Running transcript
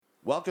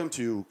Welcome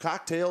to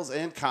Cocktails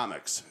and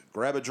Comics.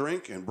 Grab a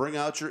drink and bring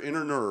out your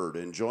inner nerd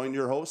and join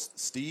your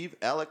hosts, Steve,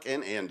 Alec,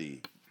 and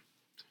Andy.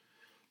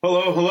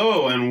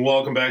 Hello, and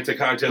welcome back to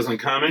Cocktails and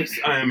Comics.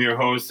 I am your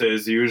host,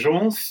 as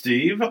usual,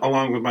 Steve,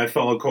 along with my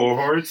fellow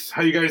cohorts.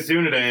 How you guys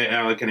doing today,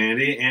 Alec and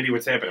Andy? Andy,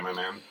 what's happening, my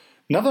man?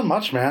 Nothing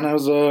much, man. It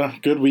was a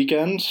good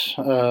weekend.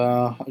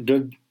 A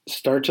good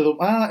start to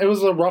the... it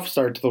was a rough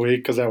start to the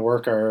week because at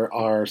work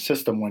our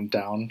system went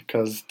down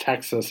because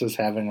Texas is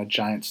having a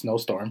giant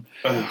snowstorm.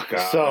 Oh,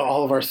 God. So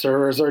all of our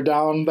servers are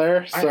down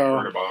there. I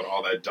heard about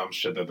all that dumb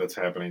shit that's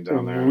happening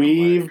down there.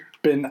 We've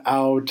been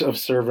out of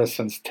service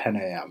since 10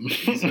 a.m.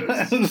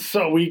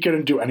 So we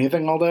couldn't do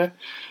anything all day.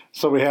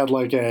 So we had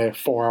like a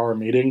 4-hour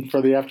meeting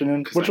for the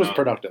afternoon, which was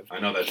productive. I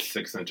know that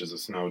 6 inches of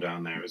snow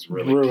down there is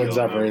really ruins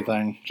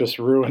everything. Just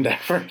ruined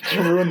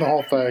ruined the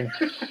whole thing.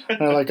 And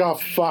they're like, oh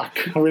fuck,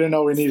 we didn't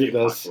know we needed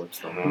this.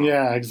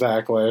 Yeah,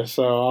 exactly.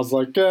 So I was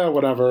like, yeah,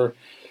 whatever.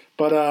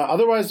 But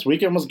otherwise,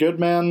 weekend was good,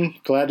 man.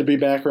 Glad to be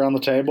back around the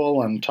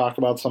table and talk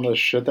about some of the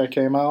shit that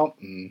came out.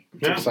 And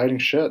it's exciting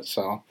shit.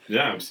 So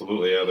yeah,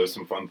 absolutely. Yeah, there's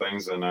some fun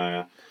things, and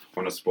I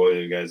want to spoil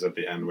you guys at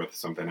the end with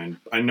something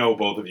I know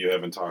both of you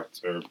haven't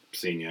talked or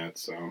seen yet.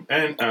 So,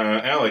 and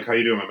Alec, how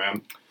you doing, my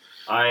man?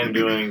 I am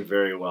doing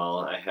very well.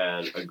 I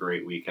had a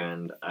great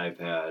weekend. I've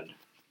had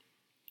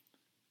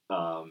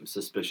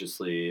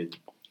suspiciously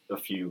a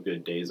few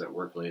good days at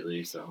work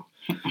lately, so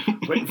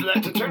waiting for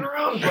that to turn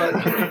around.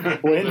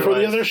 But waiting for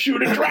the other shoe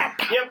to drop.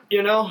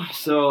 Yep,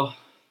 so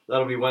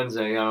that'll be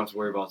Wednesday. I don't have to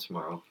worry about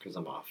tomorrow because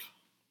I'm off.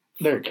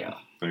 There you go.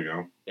 There you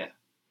go. Yeah.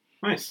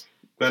 Nice.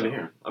 Glad to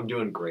hear. I'm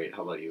doing great.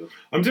 How about you?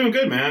 I'm doing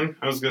good, man.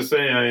 I was gonna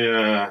say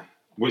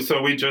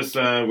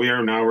we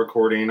are now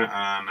recording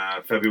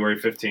on February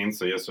 15th.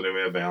 So yesterday we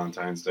had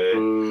Valentine's Day.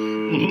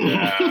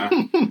 Yeah.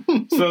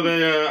 So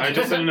I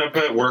just ended up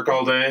at work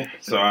all day.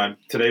 So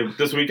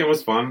this weekend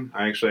was fun.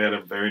 I actually had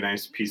a very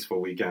nice, peaceful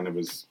weekend. It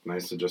was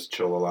nice to just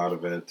chill a lot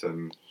of it,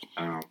 and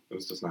I don't know, it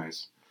was just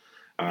nice.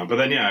 But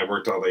then, I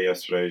worked all day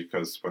yesterday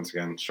because, once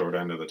again, short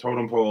end of the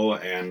totem pole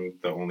and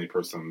the only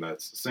person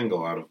that's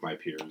single out of my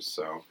peers.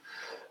 So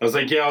I was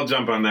like, I'll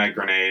jump on that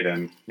grenade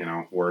and,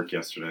 work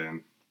yesterday.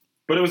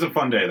 But it was a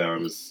fun day, though.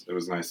 It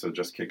was nice to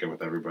just kick it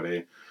with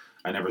everybody.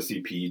 I never see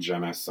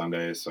PEG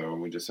Sunday, so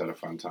we just had a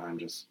fun time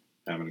just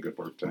having a good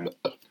work day.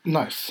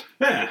 Nice.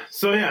 Yeah.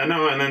 So,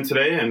 and then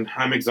today, and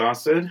I'm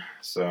exhausted.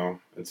 So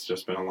it's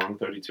just been a long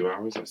 32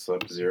 hours. I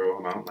slept 0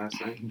 amount last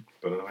night.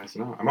 But otherwise,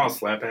 no. I'm all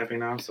slap happy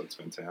now, so it's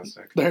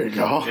fantastic. There you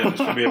go. Yeah, this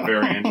should be a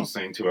very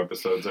interesting 2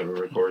 episodes that we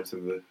record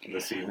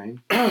this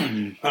evening.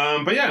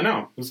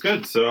 It was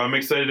good. So I'm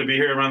excited to be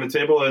here around the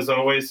table as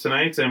always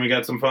tonight, and we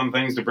got some fun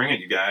things to bring at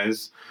you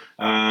guys.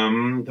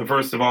 The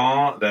first of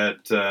all,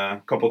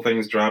 that couple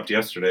things dropped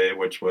yesterday,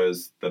 which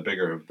was the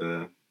bigger of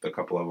the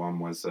couple of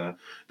them, was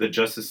the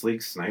Justice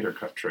League Snyder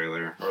Cut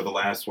trailer, or the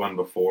last one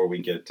before we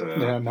get...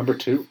 number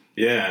 2.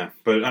 Yeah,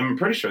 but I'm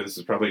pretty sure this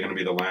is probably going to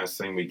be the last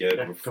thing we get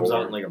before... It comes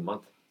out in like a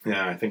month.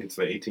 Yeah, I think it's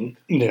the 18th.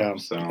 Yeah,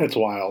 so, it's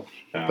wild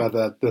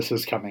that this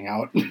is coming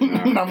out.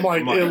 And I'm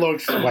like, it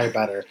looks way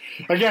better.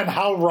 Again,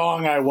 how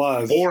wrong I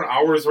was. 4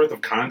 hours worth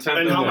of content.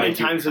 And how many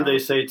times did they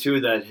say, too,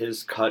 that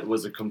his cut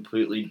was a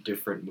completely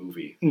different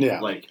movie?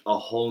 Yeah. Like a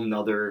whole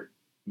nother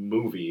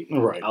movie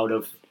out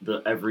of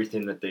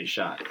everything that they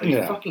shot. Are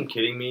you fucking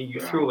kidding me?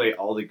 You threw away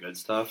all the good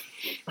stuff?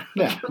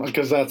 Yeah,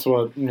 because that's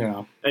what,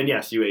 And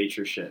yes, you ate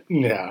your shit.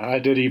 Yeah, I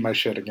did eat my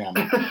shit again.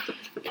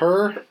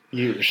 Per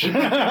usual.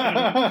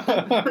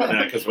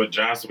 Yeah, because what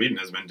Joss Whedon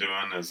has been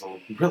doing is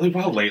really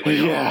well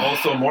lately. Yeah.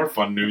 Also, more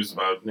fun news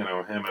about,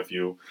 him if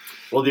you...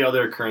 Well, the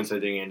other occurrence I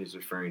think Andy's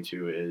referring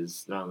to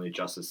is not only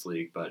Justice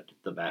League, but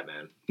the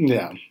Batman.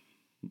 Yeah.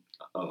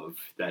 Of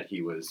that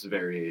he was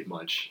very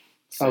much...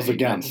 I was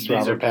against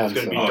Robert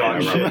Pattinson.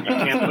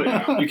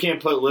 You can't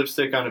put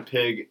lipstick on a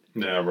pig.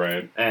 Yeah,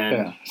 right.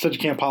 And said you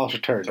can't polish a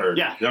turd.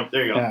 Yeah, yep.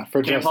 There you go. Yeah,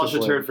 for can't Justice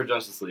polish a turd for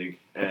Justice League.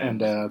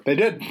 And they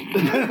did.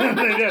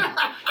 They did.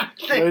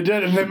 They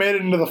did, and they made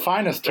it into the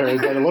finest turd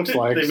that it looks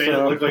like. They made it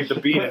look like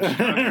the penis.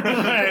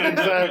 Right,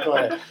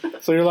 exactly.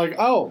 So you're like,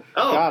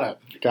 got it.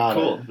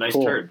 Cool. Nice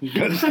turd.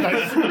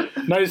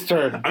 Nice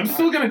turd. I'm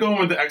still going to go in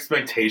with the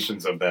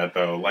expectations of that,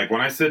 though. Like,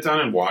 when I sit down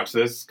and watch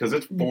this, because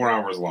it's 4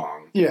 hours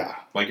long. Yeah.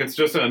 Like, it's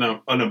just an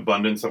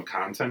abundance of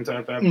content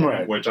at that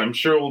point, which I'm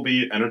sure will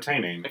be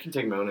entertaining. I can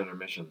take my own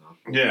intermission,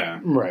 though. Yeah.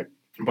 Right.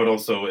 But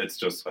also, it's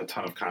just a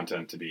ton of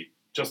content to be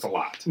just a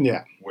lot.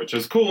 Yeah. Which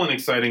is cool and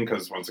exciting,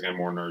 because, once again,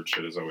 more nerd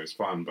shit is always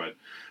fun. But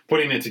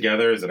putting it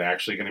together, is it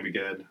actually going to be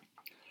good?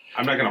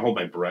 I'm not going to hold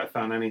my breath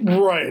on anything.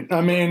 Right.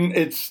 I mean,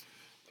 it's...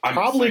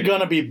 probably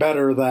going to be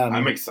better than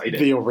I'm excited.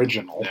 The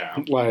original.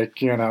 Yeah. Like,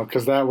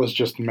 because that was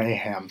just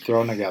mayhem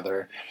thrown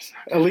together.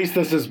 At least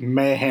this is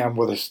mayhem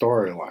with a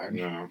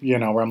storyline.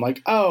 Yeah. Where I'm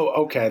like,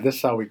 oh, okay, this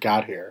is how we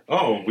got here.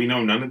 Oh, we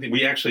know none of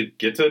we actually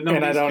get to know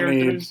and these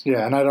characters?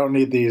 And I don't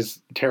need these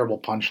terrible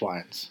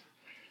punchlines.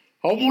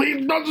 Hopefully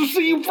he doesn't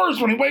see you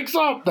first when he wakes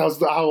up. I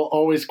will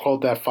always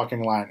quote that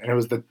fucking line. And it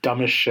was the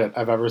dumbest shit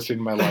I've ever seen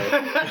in my life.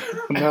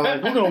 And they're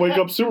like, we're going to wake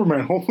up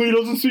Superman. Hopefully he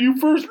doesn't see you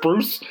first,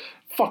 Bruce.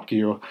 Fuck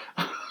you.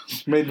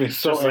 made me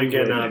so Just angry.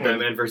 like in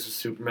Batman versus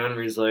Superman,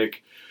 where he's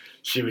like,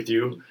 "She with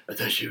you? I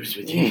thought she was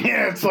with you."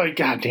 Yeah, it's like,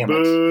 God damn it.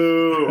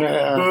 Boo!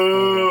 Yeah.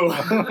 Boo!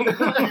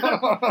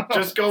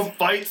 Just go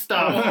fight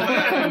stuff.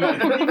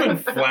 Even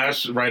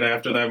Flash, right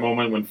after that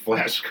moment when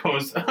Flash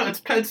goes, "Oh, it's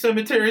Pet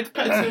Cemetery, it's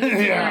Pet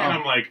Cemetery," Yeah. and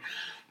I'm like,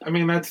 I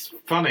mean, that's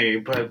funny,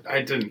 but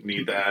I didn't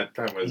need that.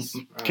 That was.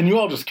 Can you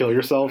all just kill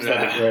yourselves?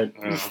 That'd be great.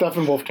 Yeah.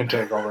 Steppenwolf can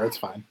take over. It's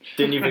fine.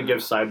 Didn't even give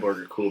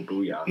Cyborg a cool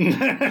booyah.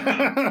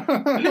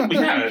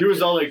 Yeah. He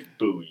was all like,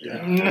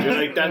 "Booyah!" You're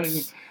like,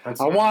 that's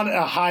I want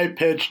a high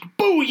pitched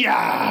booyah.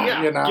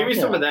 yeah. You know? Give me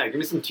some of that. Give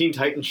me some Teen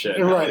Titan shit.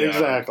 Right, Yeah.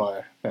 exactly.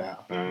 Yeah.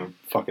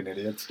 Fucking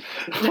idiots.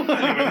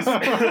 Anyways.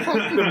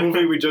 The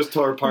movie we just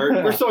tore apart.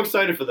 We're so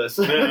excited for this.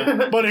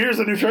 Yeah. But here's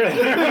a new trailer.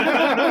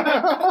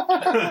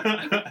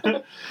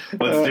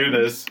 Let's do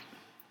this.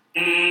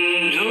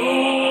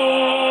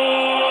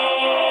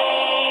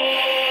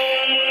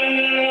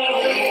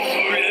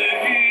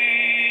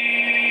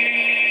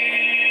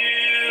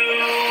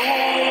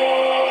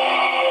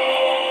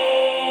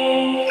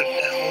 The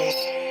bells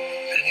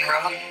been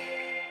rung.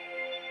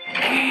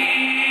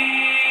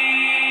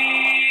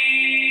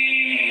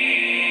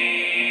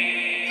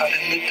 Out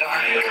in the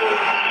dark,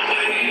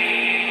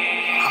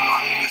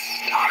 among the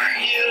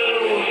stars.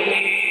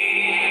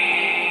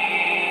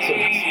 So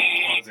just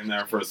pausing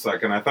there for a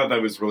second, I thought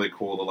that was really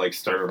cool to like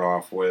start it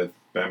off with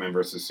Batman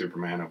versus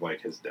Superman of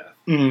like his death,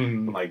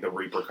 like the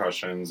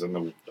repercussions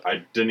and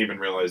I didn't even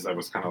realize that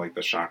was kind of like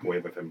the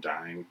shockwave of him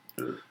dying,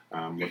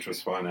 which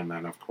was fun. And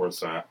then of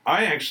course, I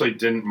actually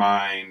didn't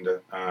mind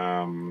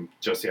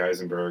Jesse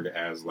Eisenberg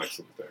as Lex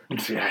Luthor.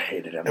 See, I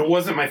hated him. It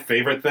wasn't my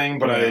favorite thing,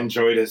 but I Yeah.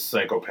 enjoyed his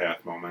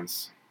psychopath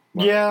moments.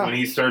 Like, Yeah. when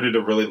he started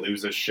to really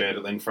lose his shit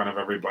in front of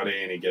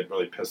everybody and he'd get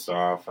really pissed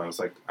off, I was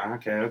like,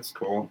 okay, that's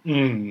cool.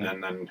 And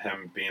then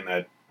him being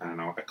that, I don't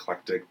know,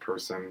 eclectic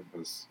person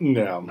was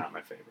No. not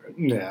my favorite.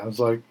 Yeah, I was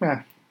like,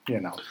 you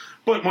know.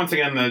 But once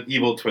again, the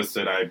evil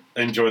twisted, I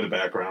enjoy the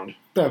background.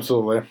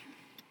 Absolutely.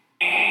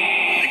 The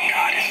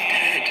god is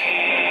dead.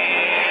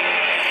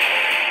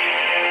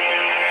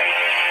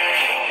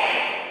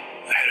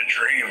 I had a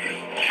dream.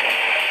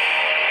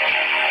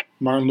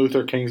 Martin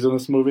Luther King's in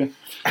this movie.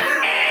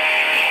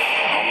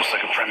 Almost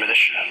like a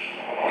premonition.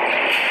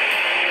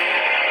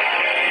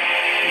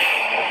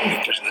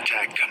 There's an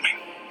attack coming.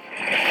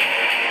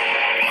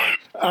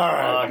 All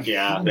right. Fuck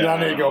yeah. I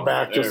need to go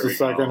back just There a we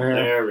second go. here.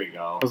 There we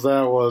go. Because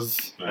that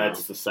was...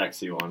 That's the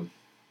sexy one.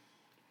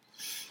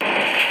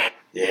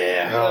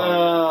 Yeah.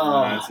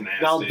 Oh, that's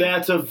nasty. Now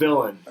that's a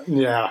villain.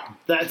 Yeah.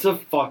 That's a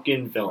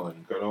fucking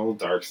villain. Good old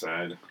dark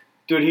side.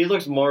 Dude, he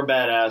looks more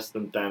badass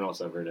than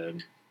Thanos ever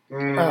did.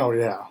 Oh,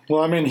 yeah.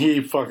 Well, I mean,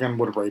 he fucking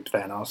would rape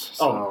Thanos.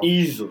 So. Oh,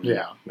 easily.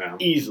 Yeah. No.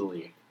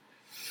 Easily.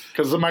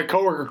 Because my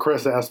coworker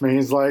Chris asked me,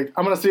 he's like,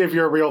 I'm going to see if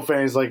you're a real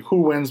fan. He's like, who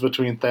wins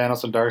between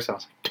Thanos and Darkseid? I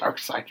was like,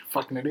 Darkseid, you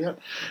fucking idiot.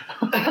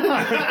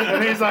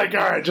 And he's like,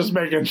 all right, just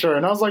making sure.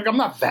 And I was like, I'm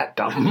not that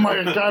dumb.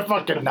 Like, I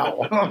fucking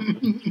know.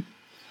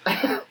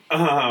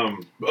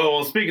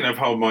 Well, speaking of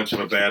how much of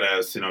a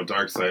badass,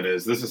 Darkseid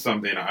is, this is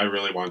something I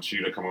really want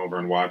you to come over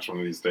and watch one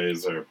of these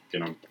days, or,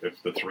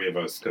 if the three of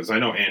us, because I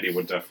know Andy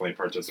would definitely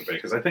participate,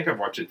 because I think I've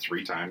watched it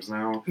 3 times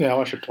now. Yeah, I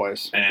watched it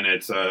twice. And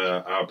it's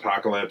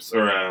Apocalypse,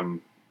 or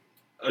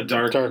a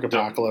Dark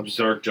Apocalypse.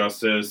 Dark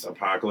Justice,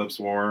 Apocalypse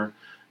War.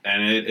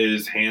 And it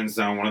is hands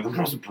down one of the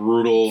most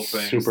brutal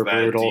things Super that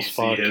brutal as DC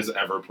fuck. has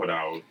ever put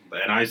out.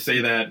 And I say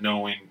that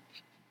knowing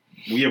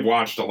we have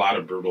watched a lot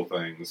of brutal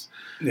things.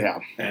 Yeah.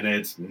 And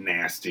it's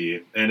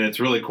nasty. And it's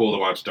really cool to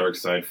watch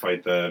Darkseid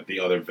fight the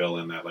other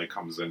villain that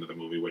comes into the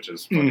movie, which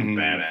is fucking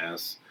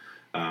badass.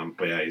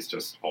 But yeah, he's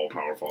just all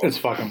powerful. It's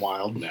fucking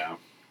wild. Yeah.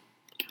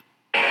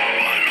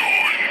 My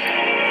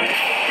lord,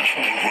 which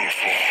one will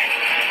fall?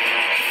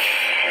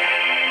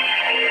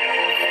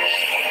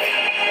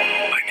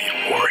 I need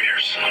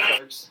warriors.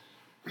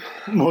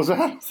 What was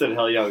that? Said,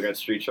 hell yeah, we got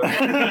Street Sharks.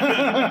 But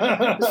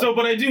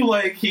I do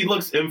he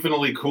looks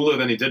infinitely cooler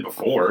than he did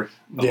before.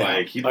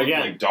 Yeah. He looked Again,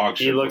 like dog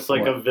shit. He looks before.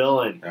 like a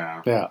villain.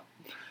 Yeah. Yeah.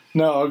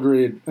 No,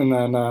 agreed. And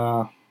then,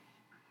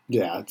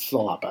 yeah, it's a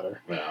lot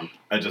better. Yeah.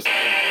 I just,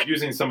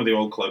 using some of the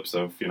old clips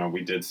of,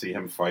 we did see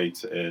him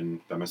fight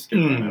in the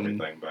Themyscira and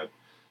everything, but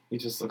he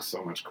just looks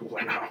so much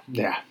cooler now.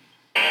 Yeah.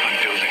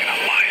 I'm building an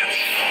alliance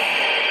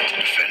to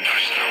defend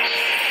ourselves.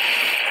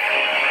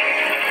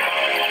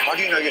 How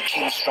do you know your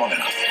team's strong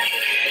enough?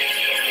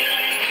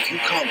 If you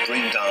can't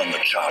bring down the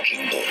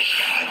charging bull,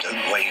 then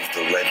don't wave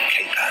the red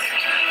cape at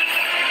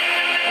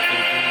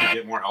it.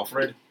 Get more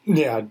Alfred?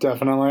 Yeah,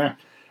 definitely. I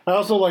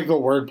also like the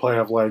wordplay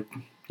of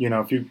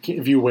if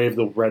you wave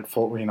the red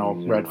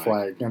red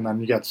flag, and then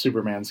you got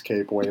Superman's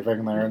cape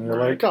waving there, and you're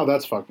like, oh,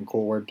 that's fucking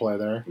cool wordplay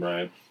there.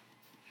 Right.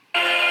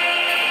 You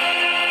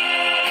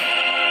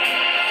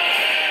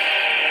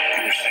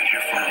were sent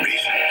here for a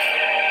reason.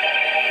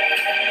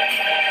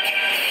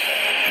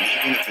 And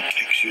even if it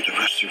takes you the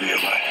rest of your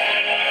life,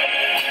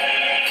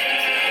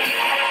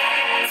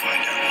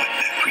 find out what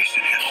that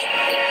reason is.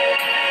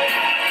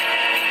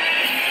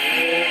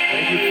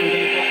 Thank you for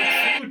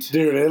that suit.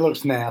 Dude, it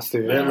looks nasty.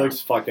 It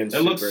looks fucking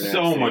super It looks nasty.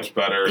 so much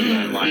better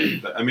than,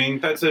 like, I mean,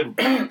 that's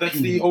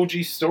the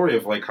OG story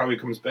of, like, how he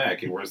comes back.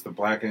 He wears the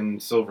black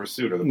and silver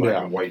suit or the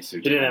black and white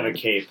suit. He didn't have a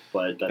cape,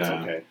 but that's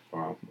okay.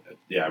 Well,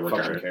 yeah, Fucking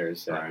regardless.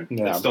 cares. Yeah. Right.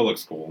 Yeah. It still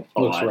looks cool.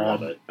 Oh, Looks I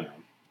love rad. it. Yeah.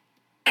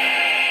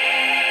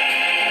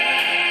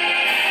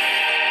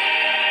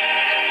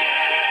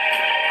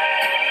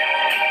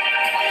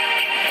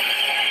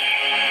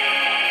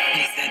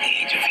 They said the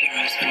age of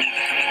heroes would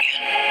never come again.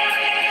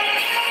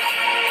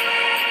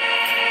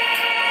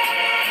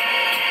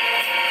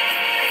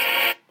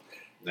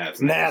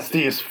 That's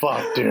Nasty as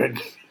fuck, dude.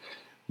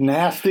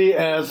 Nasty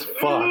as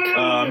fuck.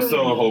 I'm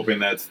so hoping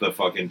that's the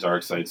fucking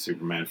Darkseid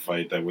Superman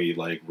fight that we,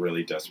 like,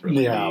 really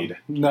desperately need.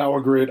 No,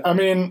 agreed. I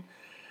mean,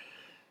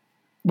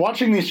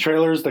 watching these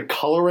trailers, the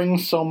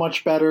coloring's so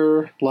much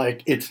better.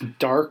 Like, it's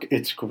dark,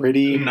 it's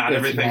gritty, Not it's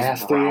everything's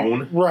nasty.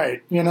 brown.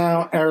 Right, you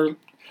know? Or,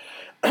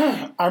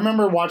 I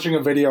remember watching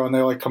a video and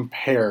they, like,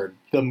 compared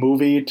the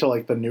movie to,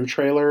 like, the new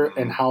trailer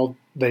and how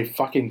they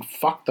fucking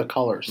fucked the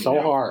color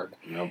so hard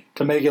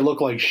to make it look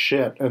like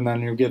shit. And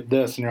then you get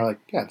this and you're like,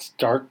 yeah, it's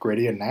dark,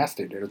 gritty, and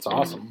nasty, dude. It's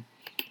awesome.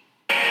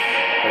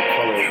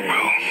 It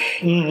will.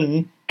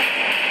 Mm-hmm.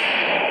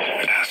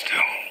 It has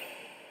to.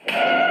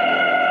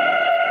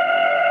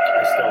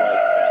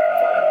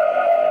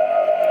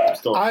 I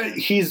still like Batman.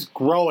 He's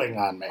growing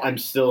on me. I'm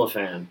still a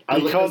fan.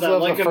 Because I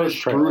of like the him first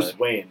as trailer. Bruce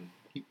Wayne.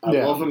 I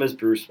Yeah. love him as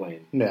Bruce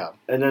Wayne. Yeah.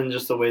 And then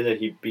just the way that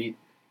he beat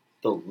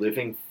the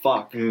living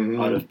fuck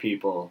out of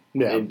people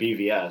in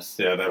BVS.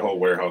 Yeah, that whole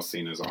warehouse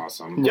scene is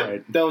awesome. Yep,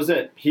 Right. that was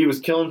it. He was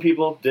killing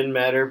people, didn't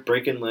matter,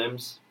 breaking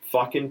limbs,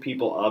 fucking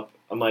people up.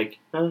 I'm like,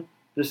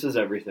 this is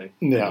everything.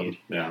 I Yeah. need.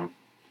 Yeah.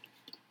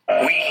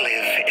 We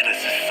live in a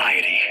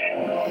society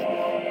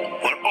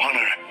where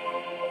honor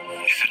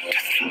is a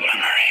distant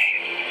memory.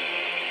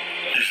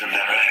 Isn't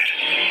that right?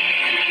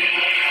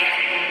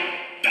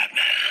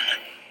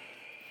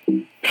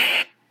 Batman.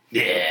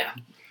 Yeah.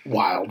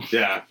 Wild.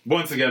 Yeah.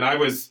 Once again, I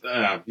was.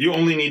 You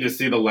only need to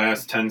see the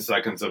last 10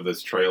 seconds of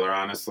this trailer,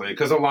 honestly,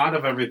 because a lot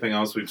of everything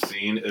else we've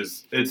seen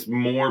it's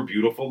more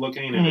beautiful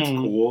looking and it's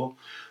cool,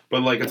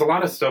 but like it's a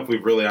lot of stuff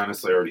we've really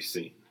honestly already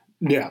seen.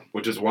 Yeah.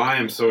 Which is why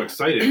I'm so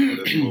excited for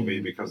this movie,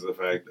 because of the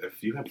fact that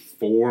if you have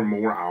 4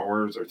 more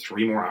hours or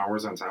 3 more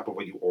hours on top of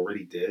what you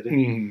already did,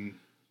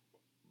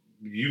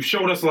 you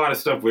showed us a lot of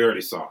stuff we already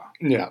saw.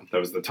 Yeah. That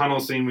was the tunnel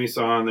scene we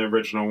saw in the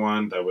original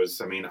one. That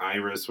was, I mean,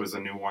 Iris was a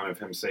new one of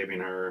him saving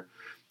her.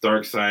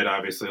 Darkseid,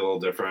 obviously a little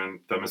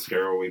different. The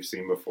Mascara we've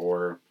seen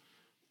before.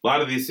 A lot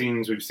of these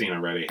scenes we've seen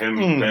already. Him,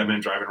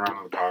 Batman driving around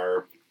in the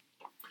car.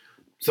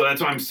 So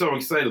that's why I'm so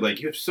excited. Like,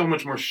 you have so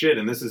much more shit,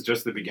 and this is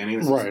just the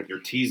beginning. You're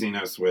teasing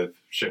us with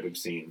shit we've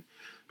seen.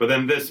 But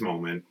then this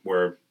moment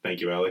where, thank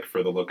you, Alec,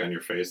 for the look on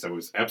your face. That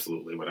was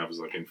absolutely what I was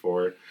looking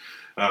for.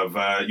 Of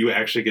you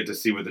actually get to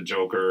see what the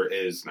Joker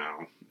is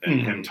now,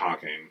 and him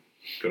talking.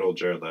 Good old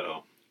Jared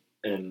Leto.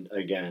 And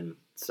again,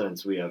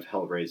 since we have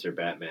Hellraiser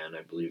Batman,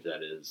 I believe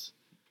that is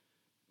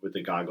with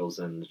the goggles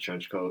and the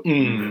trench coat.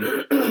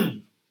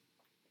 You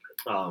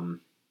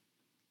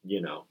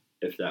know,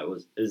 if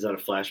that is that a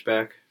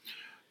flashback?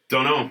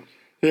 Don't know.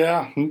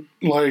 Yeah,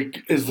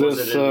 like, is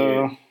this...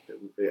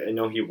 I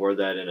know he wore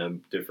that in a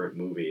different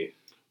movie.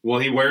 Well,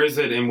 he wears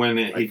it, and when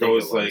he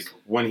goes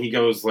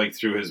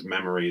through his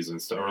memories and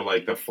stuff, or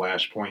like the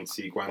flashpoint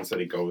sequence that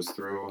he goes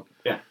through.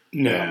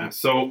 Yeah.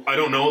 So I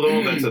don't know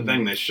though. That's the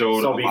thing they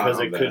showed. So a because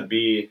lot it of could that.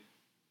 be,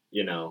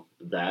 you know,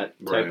 that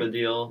type Right. of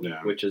deal.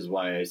 Yeah. Which is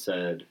why I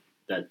said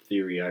that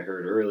theory I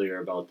heard earlier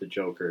about the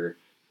Joker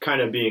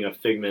kind of being a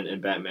figment in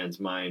Batman's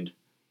mind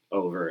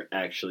over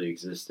actually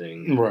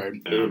existing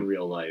in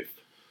real life.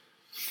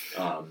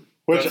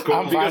 Which That's cool.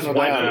 I'm fine with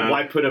that.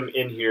 Why put him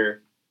in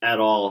here at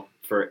all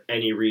for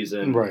any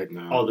reason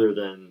other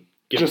than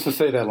just to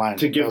say that line.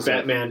 to give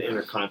Batman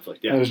inner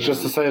conflict. Yeah, It was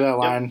just to say that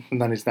line,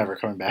 and then he's never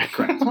coming back.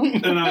 Correct.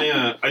 And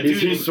I do.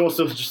 He's supposed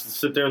to just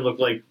sit there and look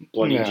like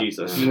bloody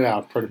Jesus.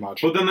 Yeah, pretty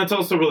much. But then that's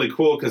also really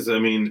cool because I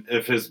mean,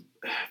 if his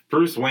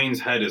Bruce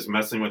Wayne's head is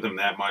messing with him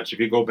that much, if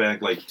you go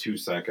back like 2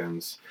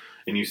 seconds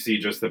and you see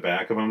just the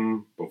back of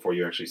him before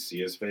you actually see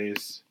his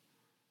face.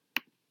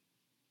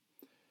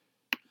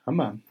 Come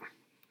on.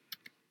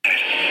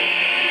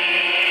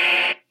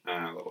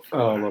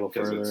 A little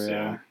further, it's,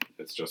 yeah.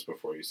 It's just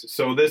before you see.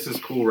 So this is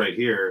cool right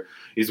here.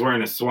 He's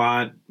wearing a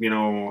SWAT,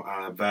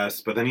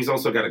 vest, but then he's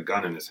also got a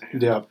gun in his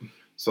hand. Yep.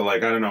 So,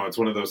 like, I don't know. It's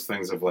one of those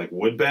things of, like,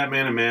 would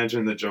Batman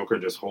imagine the Joker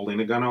just holding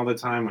a gun all the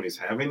time when he's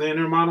having the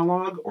inner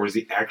monologue? Or is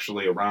he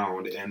actually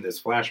around in this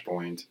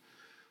flashpoint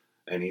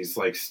and he's,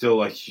 like, still,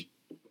 like,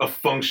 a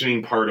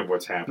functioning part of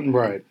what's happening?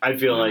 Right. I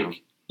feel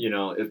like,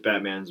 if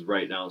Batman's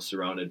right now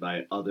surrounded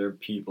by other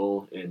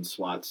people in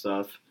SWAT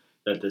stuff,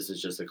 that this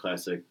is just a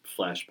classic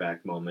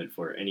flashback moment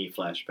for any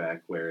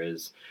flashback,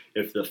 whereas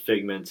if the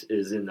figment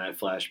is in that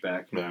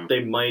flashback,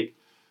 they might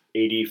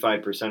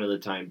 85% of the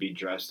time be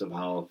dressed of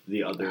how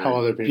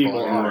other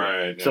people are.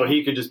 Right, So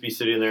he could just be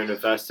sitting there in a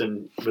vest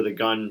and with a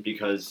gun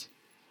because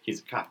he's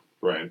a cop.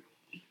 Right.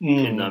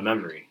 In the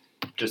memory.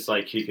 Just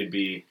like he could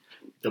be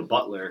the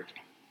butler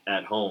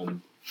at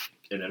home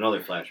in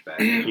another flashback,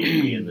 he could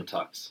be in the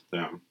tux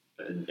Yeah.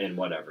 and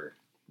whatever.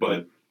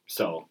 But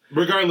So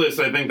regardless,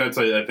 I think that's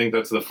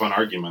the fun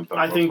argument. Though,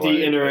 I think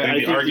the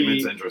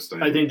argument's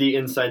interesting. I think the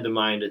inside the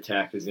mind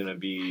attack is gonna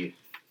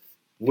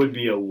would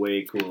be a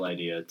way cool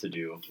idea to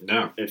do.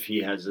 Yeah. If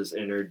he has this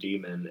inner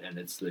demon and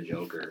it's the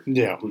Joker,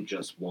 Yeah. who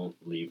just won't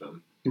leave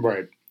him,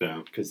 Right.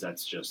 Yeah. because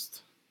that's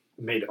just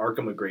made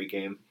Arkham a great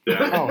game.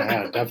 Yeah. Oh,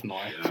 yeah,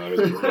 definitely. Yeah, it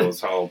was brutal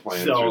as hell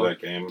playing So- through that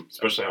game,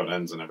 especially how it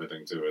ends and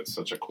everything too. It's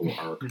such a cool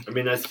arc. I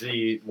mean, that's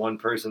the one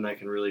person that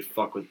can really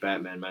fuck with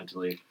Batman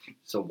mentally.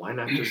 So why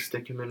not just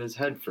stick him in his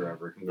head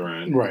forever?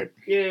 Right. Right.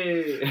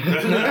 Yay! You're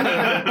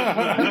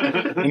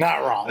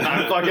not wrong.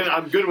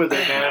 I'm good with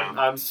it, man.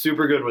 I'm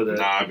super good with it.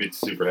 Nah, I'd be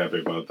super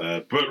happy about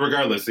that. But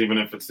regardless, even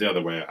if it's the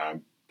other way,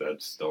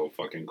 that's still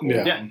fucking cool.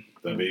 Yeah. Yeah.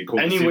 That'd be cool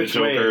Any to see the which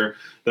way. Joker.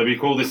 That'd be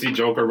cool to see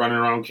Joker running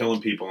around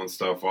killing people and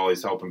stuff while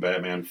he's helping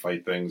Batman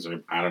fight things,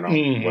 or I don't know,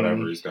 Mhm.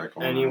 whatever he's got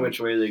going Any on. which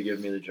way they give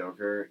me the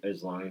Joker,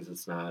 as long as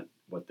it's not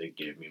what they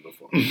gave me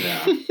before.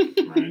 Yeah,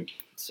 right.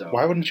 So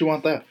Why wouldn't you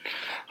want that?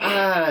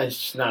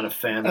 Just not a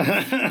fan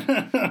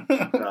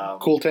of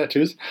Cool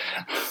tattoos.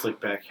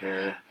 slick back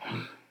hair,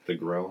 The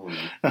grill.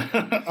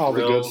 All the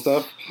good Grills.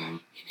 stuff.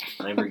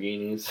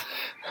 Lamborghinis,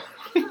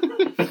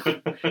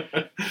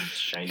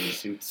 shiny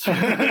suits,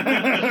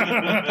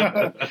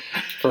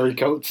 Furry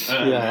coats.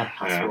 Yeah.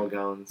 hospital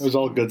gowns. It was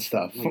all good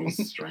stuff. It was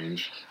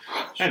strange.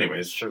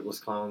 Anyways. shirtless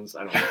clowns.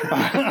 I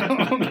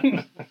don't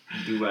know.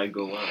 Do I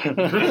go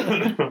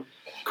on?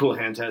 Cool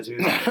hand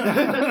tattoos.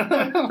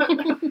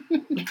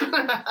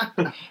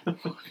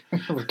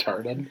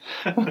 Retarded.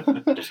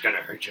 Just gonna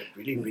hurt you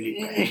really, really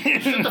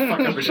bad. Shut the fuck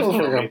up and just Shut the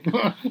kill me.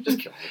 fuck up. Just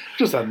kill me.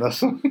 Just end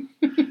this.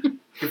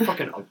 You're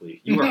fucking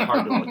ugly. You are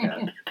hard to look at.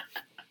 I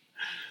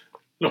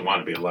don't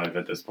want to be alive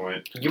at this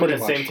point. Give me Pretty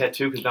that same much.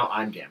 tattoo because now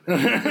I'm damaged.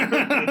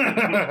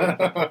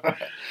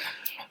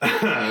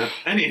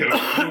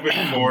 Anywho,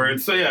 moving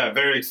forward. So yeah,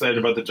 very excited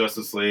about the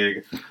Justice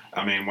League.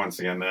 I mean, once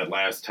again, that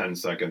last 10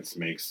 seconds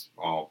makes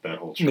that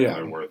whole trailer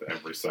Yeah. worth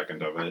every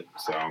second of it.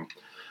 So,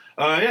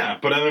 yeah.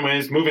 But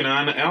anyways, moving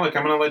on. Alec,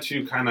 I'm going to let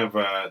you kind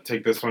of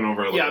take this one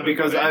over a little Yeah, bit.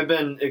 because buddy. I've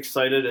been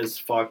excited as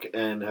fuck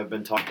and have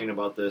been talking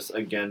about this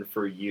again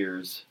for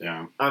years.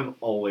 Yeah. I'm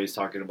always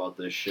talking about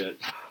this shit.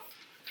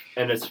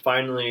 And it's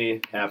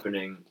finally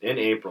happening in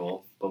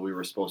April, but we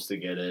were supposed to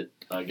get it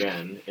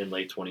again in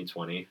late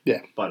 2020. Yeah.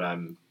 But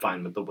I'm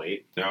fine with the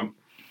wait. Yeah.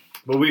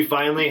 But we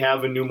finally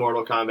have a new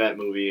Mortal Kombat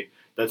movie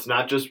that's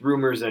not just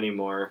rumors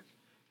anymore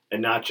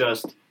and not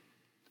just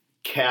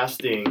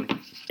casting.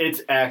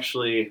 It's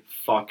actually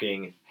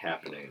fucking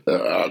happening.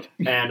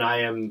 And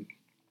I am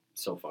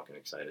so fucking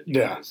excited. You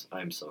Yeah. guys.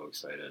 I'm so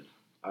excited.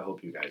 I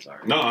hope you guys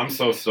are. No, I'm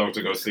so stoked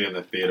to go see it in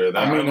the theater.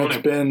 I mean, it's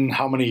been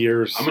how many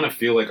years? I'm going to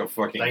feel like a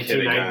fucking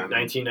kid again.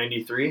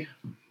 1993?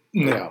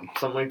 Yeah.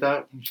 Something like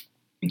that?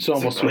 It's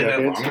almost Is it 2 really that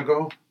decades. long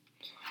ago?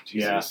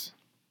 Yeah. Jesus.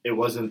 It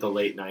wasn't the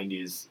late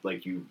 90s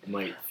like you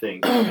might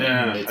think.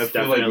 Yeah, It's I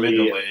feel like mid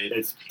to late.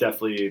 It's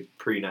definitely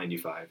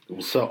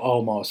pre-95. So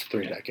almost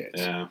 3 decades.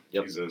 Yeah,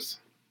 Yep. Jesus.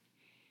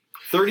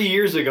 30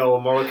 years ago, a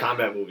Mortal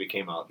Kombat movie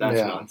came out. That's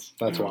Yeah. nuts.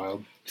 That's Yeah.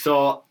 wild.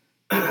 So,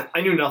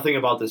 I knew nothing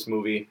about this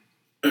movie,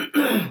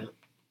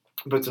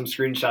 but some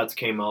screenshots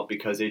came out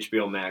because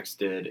HBO Max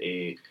did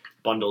a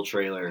bundle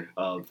trailer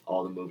of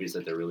all the movies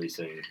that they're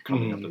releasing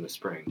coming up in the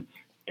spring.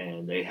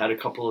 And they had a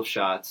couple of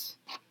shots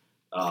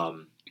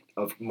of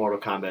Mortal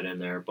Kombat in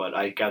there, but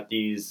I got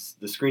the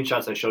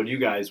screenshots I showed you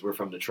guys were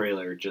from the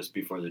trailer just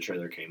before the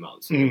trailer came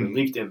out. So they were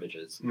leaked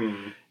images.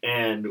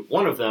 And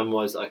one of them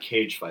was a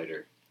cage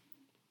fighter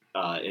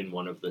in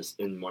one of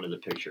the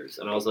pictures.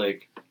 And I was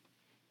like,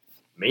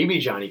 maybe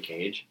Johnny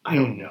Cage. I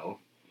don't know.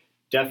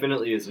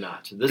 Definitely is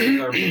not. This is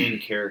our main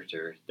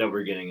character that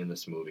we're getting in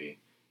this movie.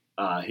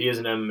 He is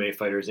an MMA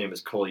fighter. His name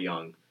is Cole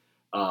Young.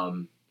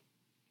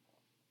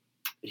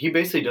 He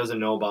basically doesn't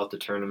know about the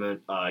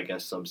tournament. I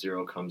guess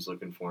Sub-Zero comes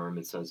looking for him.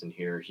 It says in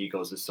here he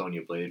goes to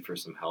Sonya Blade for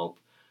some help.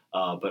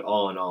 But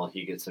all in all,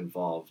 he gets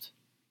involved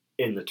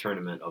in the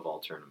tournament of all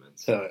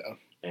tournaments. Oh,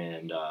 yeah.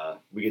 And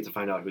we get to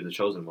find out who the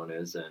chosen one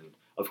is. And,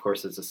 of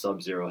course, it's a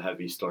Sub-Zero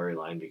heavy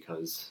storyline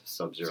because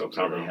Sub-Zero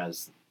probably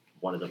has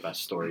one of the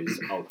best stories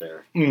out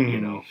there,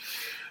 you know.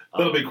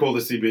 That'll be cool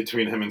to see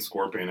between him and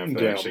Scorpion if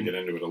they Yeah. actually get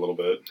into it a little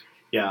bit.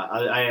 Yeah,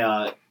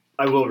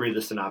 I will read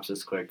the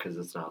synopsis quick because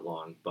it's not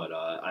long, but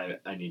I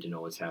need to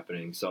know what's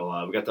happening.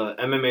 So we got the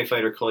MMA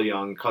fighter Cole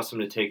Young,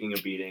 accustomed to taking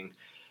a beating,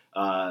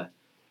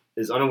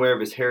 is unaware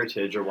of his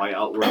heritage or why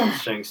Outworld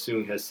Shang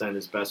Tsung has sent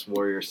his best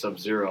warrior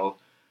Sub-Zero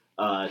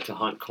to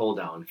hunt Cole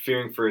down.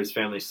 Fearing for his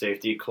family's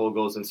safety, Cole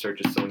goes in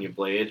search of Sonya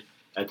Blade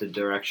at the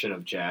direction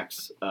of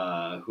Jax,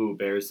 who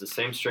bears the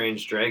same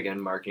strange dragon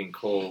marking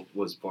Cole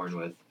was born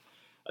with.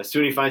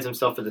 Soon he finds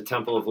himself at the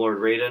temple of Lord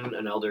Raiden,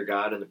 an elder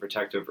god and the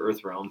protector of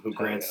Earthrealm, who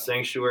grants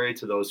sanctuary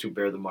to those who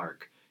bear the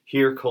mark.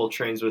 Here, Cole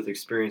trains with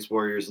experienced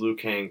warriors Liu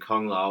Kang,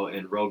 Kung Lao,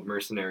 and rogue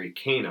mercenary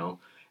Kano,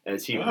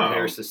 as he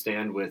prepares to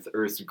stand with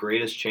Earth's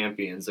greatest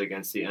champions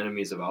against the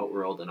enemies of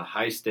Outworld in a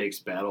high-stakes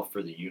battle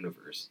for the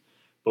universe.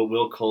 But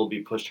will Cole be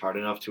pushed hard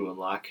enough to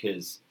unlock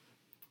his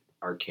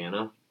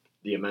arcana,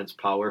 the immense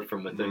power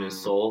from within his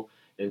soul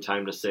in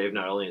time to save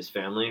not only his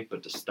family,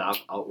 but to stop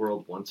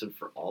Outworld once and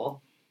for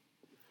all.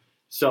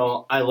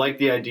 So I like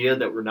the idea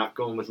that we're not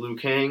going with Liu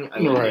Kang. I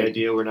like the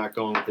idea we're not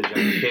going with the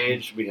Johnny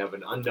Cage. We have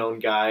an unknown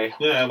guy.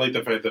 Yeah, I like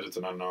the fact that it's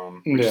an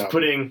unknown. We're just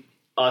putting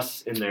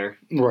us in there.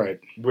 Right.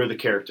 We're the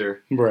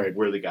character. Right.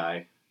 We're the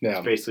guy. Yeah.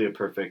 It's basically a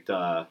perfect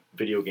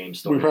video game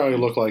story. We probably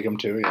look like him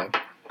too, yeah.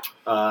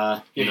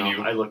 I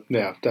look...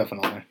 Yeah,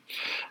 definitely.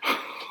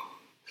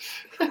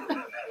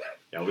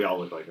 Yeah, we all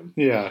look like him.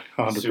 Yeah,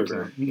 100%.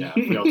 Super. Yeah,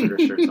 if we all took our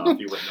shirts off,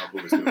 you wouldn't know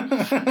who was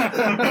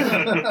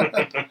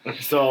who.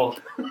 So...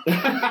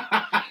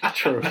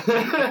 True.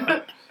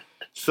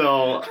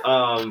 So,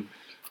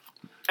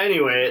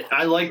 anyway,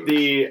 I like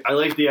the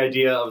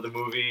idea of the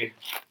movie.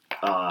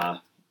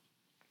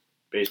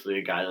 Basically,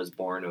 a guy that's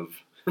born of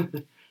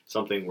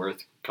something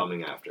worth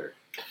coming after.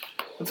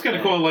 That's kind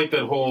of cool. I like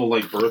that whole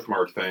like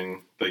birthmark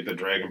thing, like the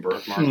dragon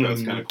birthmark.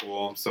 That's kind of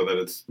cool. So that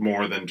it's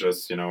more than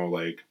just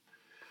like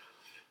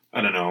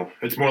I don't know.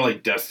 It's more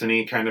like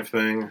destiny kind of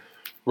thing,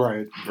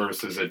 right?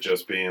 Versus it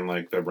just being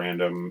like the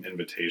random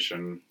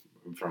invitation.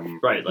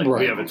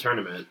 We have a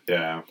tournament.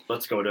 Yeah.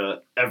 Let's go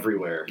to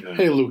everywhere. Yeah.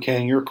 Hey, Liu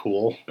Kang, you're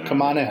cool.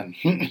 Come on in.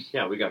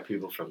 Yeah, we got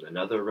people from the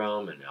Nether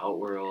Realm and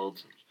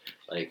Outworld.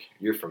 Like,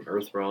 you're from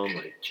Earth Realm.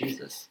 Like,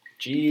 Jesus.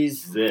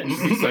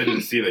 I'm excited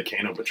to see the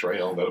Kano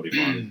betrayal. That'll be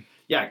fun.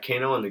 Yeah,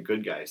 Kano on the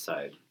good guy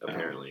side,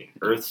 apparently.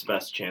 Earth's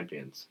best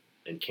champions.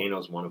 And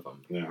Kano's one of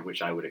them,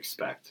 which I would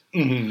expect.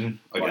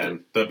 Mm-hmm.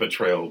 Again, the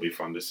betrayal will be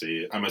fun to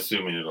see. I'm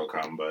assuming it'll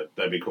come, but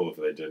that'd be cool if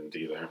they didn't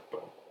either.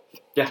 But.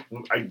 Yeah,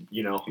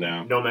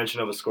 no mention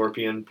of a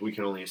scorpion. We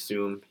can only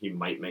assume he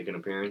might make an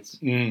appearance,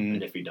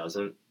 and if he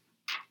doesn't,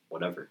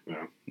 whatever.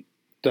 Yeah,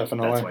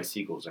 definitely. That's why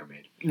sequels are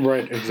made.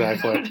 Right,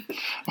 exactly.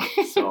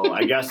 So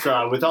I guess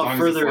without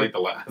further,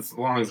 as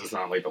long as it's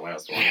not like the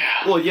last one.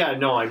 Yeah. Well, yeah,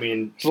 no, I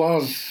mean, as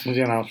long as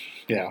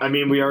yeah. I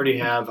mean, we already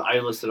have. I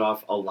listed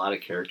off a lot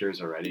of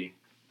characters already,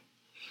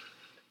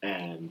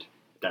 and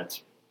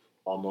that's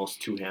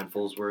almost 2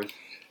 handfuls worth.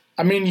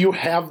 I mean, you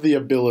have the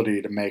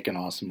ability to make an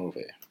awesome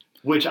movie.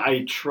 Which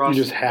I trust.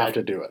 You just have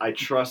to do it. I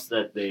trust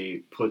that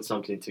they put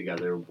something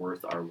together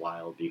worth our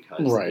while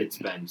because it's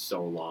been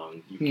so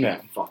long. You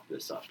can't fuck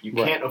this up. You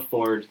can't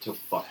afford to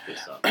fuck this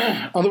up.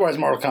 Otherwise,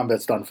 Mortal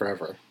Kombat's done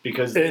forever.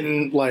 Because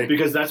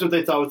that's what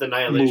they thought with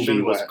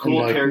Annihilation was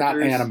cool characters.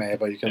 Not anime,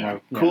 but you can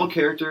cool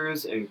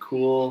characters and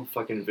cool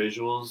fucking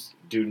visuals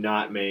do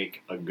not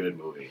make a good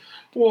movie.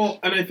 Well,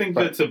 and I think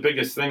that's the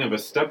biggest thing of a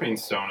stepping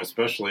stone,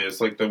 especially, is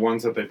like the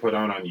ones that they put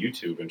out on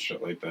YouTube and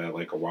shit like that,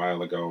 like a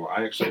while ago.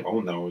 I actually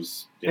own those.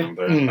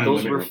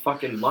 Those were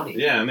fucking money.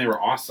 Yeah, and they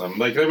were awesome.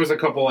 Like, there was a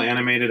couple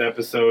animated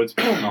episodes,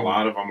 but a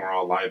lot of them were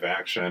all live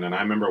action. And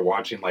I remember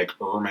watching, like,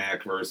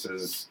 Ermac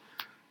versus...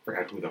 I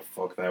forgot who the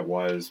fuck that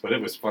was, but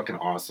it was fucking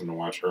awesome to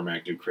watch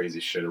Ermac do crazy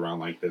shit around,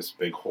 like, this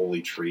big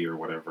holy tree or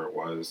whatever it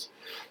was.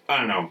 I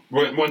don't know.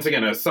 Once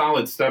again, a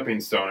solid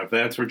stepping stone. If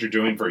that's what you're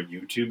doing for a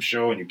YouTube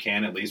show and you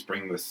can at least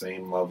bring the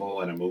same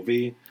level in a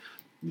movie,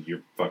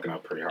 you're fucking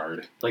up pretty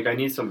hard. Like, I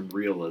need some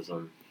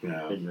realism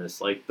in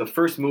this. Like, the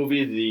first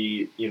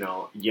movie,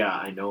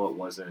 I know it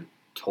wasn't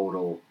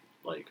total,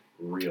 like,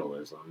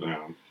 realism.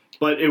 Yeah.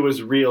 But it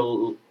was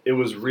real. It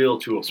was real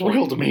to a point. It's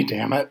real to me,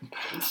 damn it.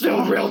 It's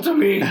still real to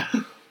me.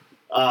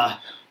 I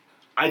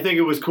think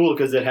it was cool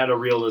because it had a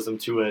realism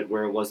to it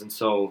where it wasn't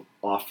so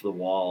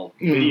off-the-wall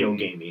video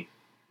gamey.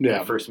 Yeah.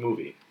 The first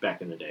movie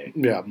back in the day.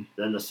 Yeah.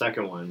 Then the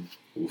second one,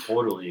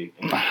 totally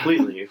and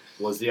completely,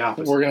 was the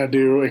opposite. We're going to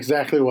do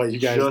exactly what you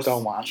guys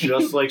don't want.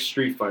 Just like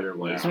Street Fighter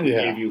was. Yeah. We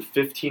gave you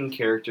 15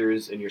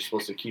 characters and you're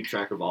supposed to keep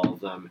track of all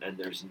of them and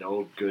there's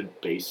no good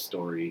base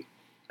story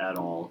at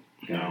all.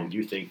 No. And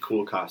you think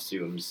cool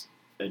costumes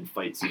and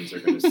fight scenes are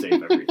going to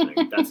save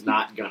everything. That's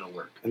not going to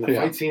work. And the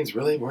fight scenes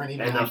really weren't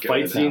even And the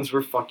fight scenes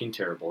were fucking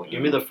terrible.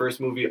 Give me the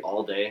first movie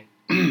all day.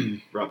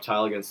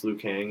 Reptile against Liu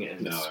Kang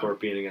and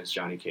Scorpion against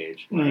Johnny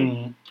Cage.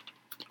 Right?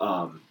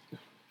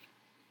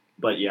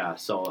 But yeah,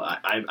 so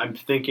I'm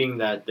thinking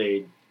that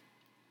they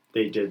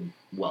did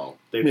well.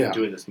 They've been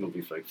doing this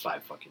movie for like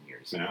 5 fucking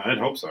years. Yeah, I'd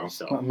hope so.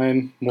 I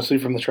mean, we'll see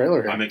from the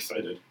trailer here. I'm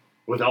excited.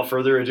 Without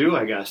further ado,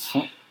 I guess.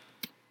 Once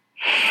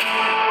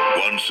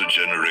a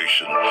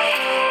generation, there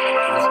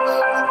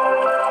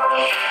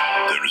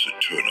is a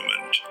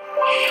tournament.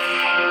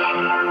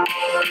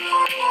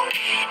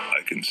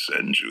 I can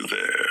send you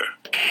there.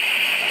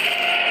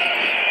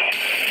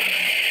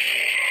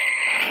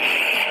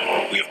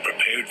 We have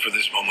prepared for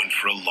this moment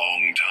for a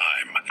long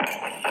time.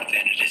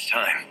 Then it is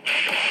time.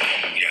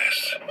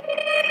 Yes.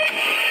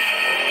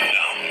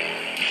 Now,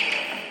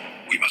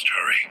 we must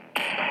hurry.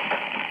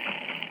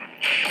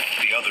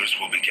 The others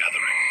will be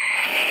gathering.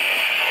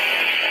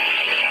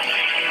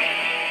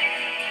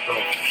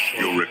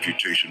 Your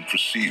reputation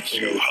precedes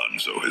you,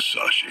 Hanzo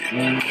Hisashi.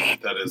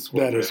 That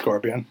is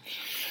Scorpion.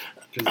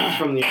 Because it's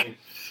from the...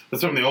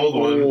 That's from the old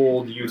one.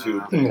 Old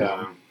YouTube.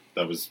 Yeah.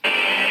 That was... If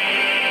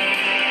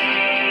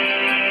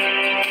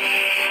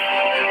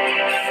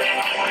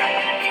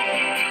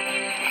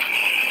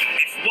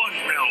one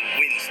realm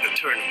wins the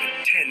tournament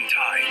 10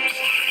 times,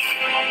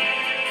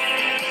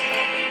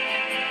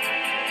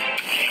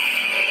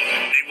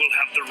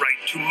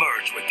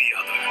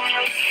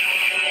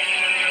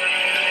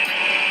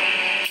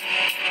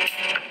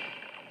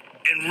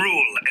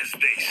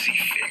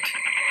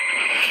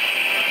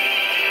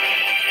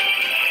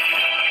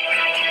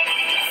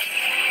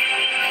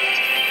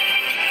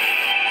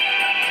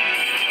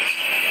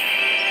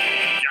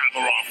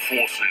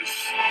 forces.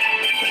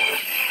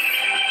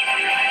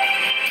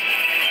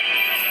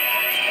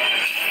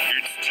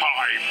 It's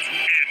time to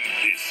end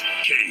this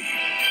game.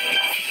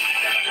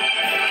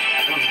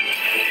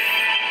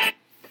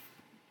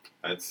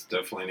 That's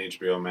definitely an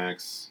HBO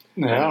Max.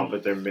 I know, Yeah.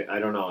 but I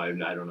don't know. I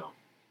don't know.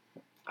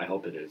 I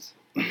hope it is.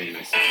 I mean,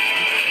 Once and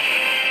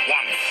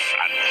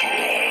for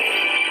all.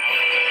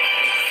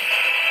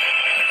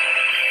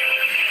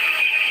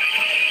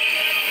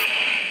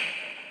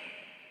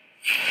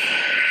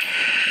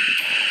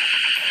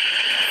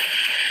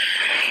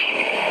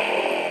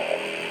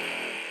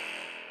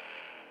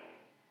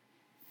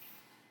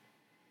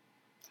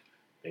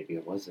 maybe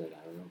it was it. I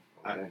don't know.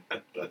 Okay.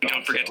 I Don't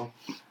thought forget. so.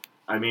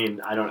 I mean,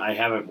 I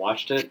haven't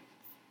watched it,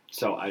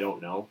 so I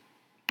don't know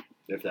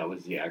if that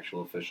was the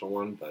actual official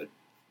one. But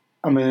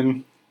I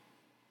mean,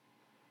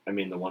 I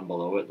mean, the one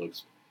below it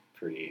looks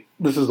pretty.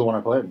 this is the one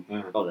I played.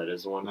 Oh, that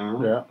is the one.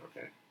 Uh-huh. Yeah.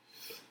 Okay.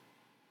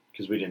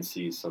 Because we didn't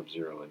see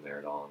Sub-Zero in there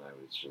at all, and I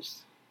was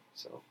just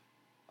so.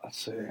 Let's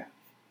see.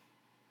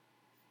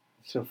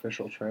 It's the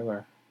official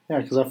trailer. Yeah,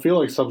 because I feel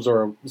like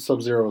Sub-Zero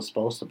was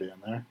supposed to be in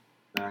there.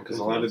 Because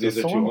a lot of these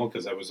are too old.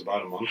 Because that was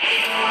about a month.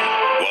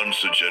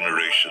 Once a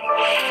generation.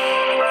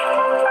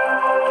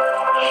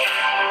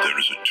 There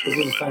is a This is the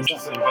tournament.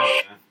 same thing.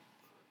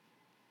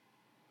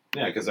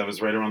 Yeah, because that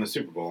was right around the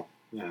Super Bowl.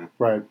 Yeah.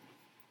 Right.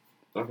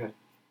 Okay.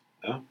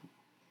 Yeah.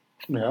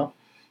 Yeah,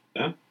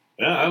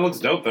 that looks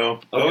dope though.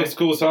 That Okay. looks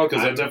cool as hell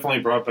because that definitely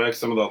brought back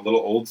some of the little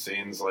old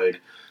scenes. Like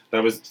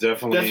that was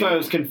definitely. That's why I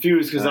was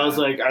confused because I was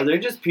like, are they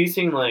just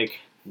piecing like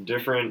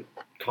different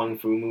kung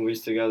fu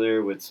movies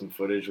together with some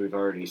footage we've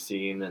already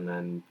seen and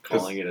then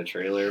calling it a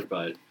trailer?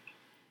 But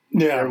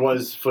Yeah. there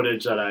was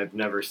footage that I've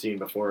never seen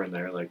before in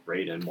there, like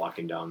Raiden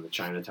walking down the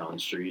Chinatown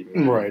street.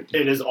 Right.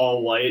 It is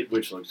all white,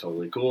 which looks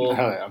totally cool.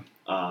 Hell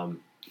yeah.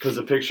 Because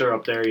the picture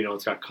up there,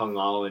 it's got Kung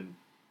Lao and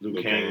Liu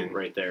Liu Kang Kang.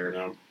 right there.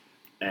 Yeah.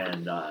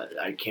 And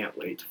I can't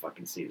wait to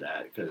fucking see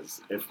that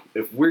because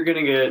if we're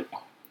gonna get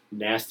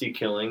nasty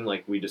killing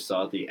like we just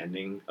saw at the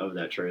ending of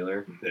that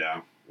trailer,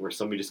 Yeah. where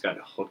somebody just got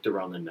hooked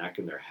around the neck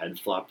and their head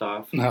flopped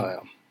off, Hell yeah.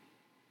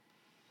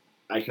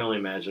 I can only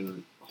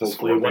imagine. The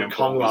Hopefully, what scorpion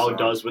Kung pole we Lao saw.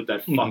 does with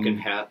that fucking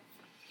hat.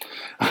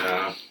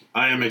 Yeah.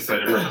 I am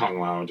excited for Kung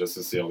Lao just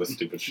to see all the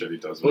stupid shit he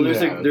does. Well, with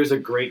there's his a there's a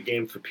great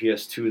game for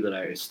PS2 that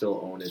I still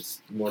own.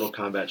 It's Mortal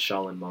Kombat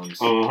Shaolin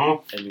Monks, Uh-huh.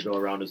 and you go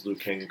around as Liu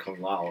Kang and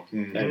Kung Lao,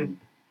 Mhm. and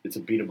it's a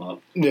beat 'em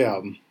up.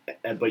 Yeah.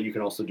 But you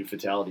can also do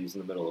fatalities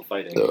in the middle of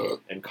fighting.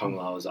 And Kung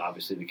Lao is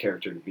obviously the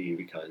character to be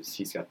because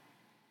he's got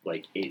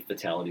like 8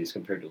 fatalities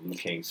compared to Liu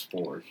Kang's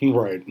 4,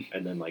 Right.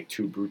 and then like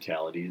 2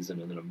 brutalities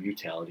and then a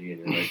mutality,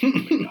 and you're like, oh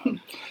my god.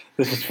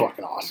 This is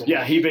fucking awesome.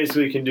 Yeah, he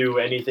basically can do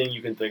anything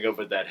you can think of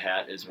with that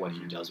hat is what he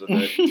does with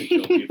it to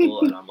kill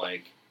people, and I'm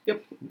like,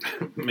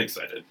 I'm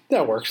excited.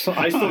 That works.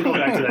 I still go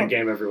back to that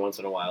game every once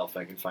in a while if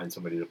I can find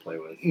somebody to play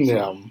with. So.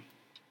 Yeah.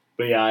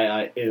 But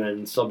yeah, and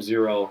then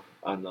Sub-Zero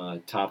on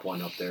the top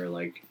one up there,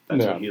 like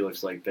that's Yeah. what he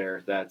looks like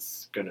there.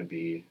 That's gonna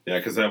be Yeah,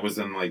 because that was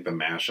in like the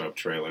mashup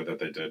trailer that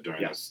they did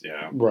during Yeah. this.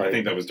 Yeah, Right. I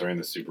think that was during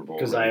the Super Bowl.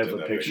 because where I they have did a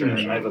that big picture.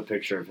 mashup. I have a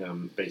picture of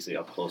him basically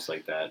up close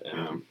like that, and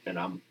Yeah. and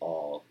I'm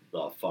all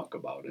the fuck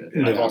about it.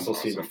 Yeah, I've that's also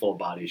seen the awesome. full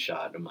body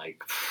shot. I'm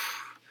like,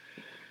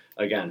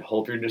 again,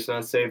 hope you're just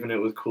not saving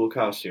it with cool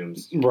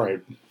costumes.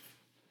 Right.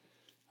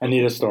 I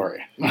need a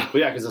story. But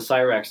yeah, because the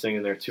Cyrax thing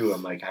in there too.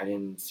 I'm like, I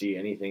didn't see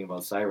anything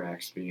about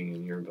Cyrax being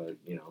in here, but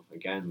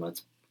again,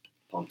 let's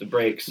pump the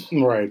brakes.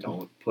 Right.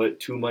 Don't put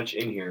too much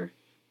in here.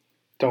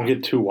 Don't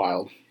get too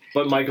wild.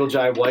 But Michael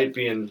Jai White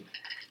being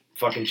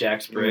fucking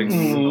Jack Spriggs,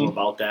 Mhm. I'm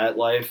about that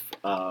life.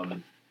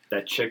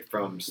 That chick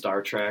from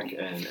Star Trek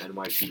and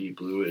NYPD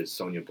Blue is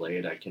Sonya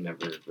Blade. I can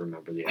never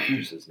remember the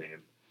actress's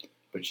name,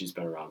 but she's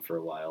been around for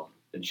a while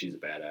and she's a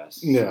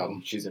badass. Yeah.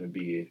 So she's gonna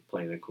be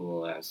playing a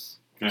cool ass.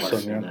 Nice.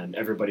 part, Sonya. And then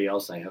everybody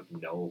else, I have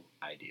no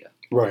idea.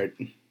 Right.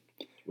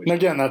 Which- And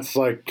again, that's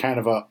like kind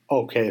of a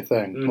okay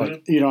thing. Mhm.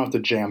 Like you don't have to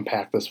jam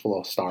pack this full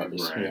of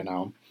stars, Right. you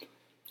know.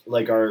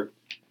 Like our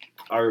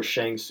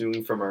Shang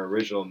Tsung from our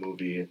original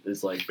movie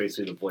is like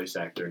basically the voice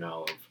actor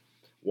now of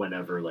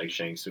whenever like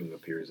Shang Tsung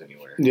appears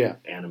anywhere. Yeah.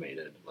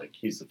 Animated, like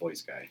he's the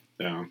voice guy.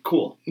 Yeah.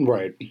 Cool,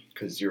 Right.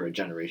 because you're a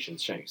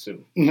generation's Shang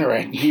Tsung.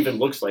 Right. He even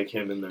looks like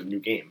him in the new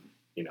game,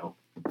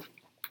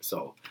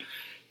 So,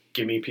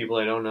 give me people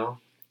I don't know.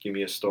 Give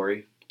me a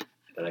story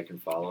that I can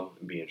follow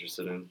and be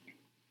interested in,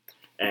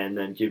 and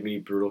then give me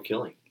brutal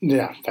killing.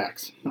 Yeah.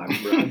 Facts.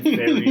 I'm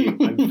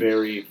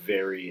very,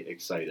 very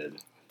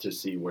excited to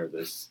see where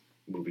this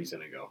movie's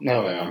gonna go.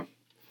 Oh yeah.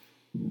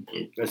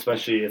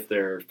 Especially if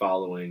they're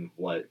following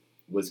what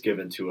was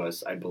given to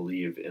us, I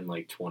believe, in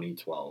like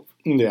 2012.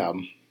 Yeah.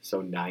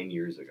 So 9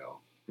 years ago.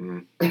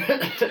 Mm.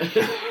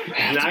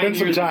 It's been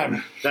some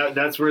time.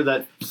 That's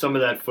where some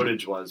of that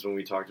footage was when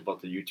we talked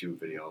about the YouTube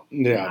video.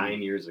 Yeah.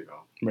 9 years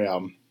ago. Yeah.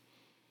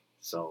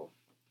 So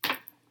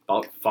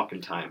about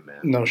fucking time, man.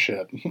 No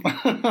shit.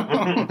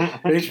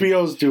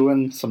 HBO's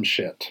doing some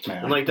shit,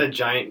 man. And like that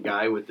giant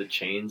guy with the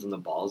chains and the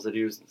balls that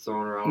he was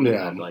throwing around,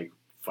 Yeah. and that like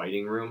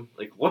fighting room.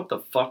 Like, what the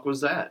fuck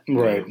was that?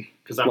 Right.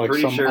 Because I'm like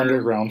pretty some sure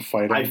underground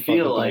fighting. I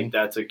feel fucking like thing.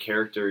 that's a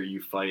character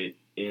you fight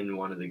in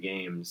one of the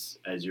games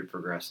as you're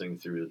progressing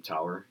through the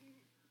tower.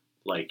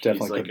 Like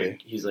Definitely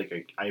he's like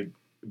a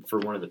for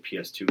one of the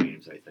PS2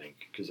 games, I think,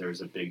 because there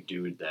was a big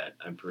dude that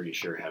I'm pretty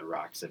sure had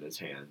rocks in his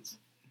hands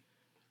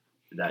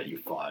that you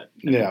fought.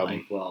 And Yeah.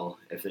 like, well,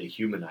 if they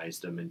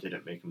humanized him and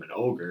didn't make him an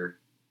ogre,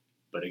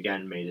 but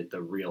again made it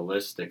the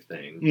realistic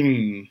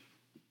thing,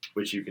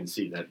 which you can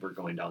see that we're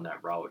going down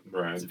that route.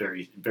 Right. It's a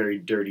very, very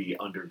dirty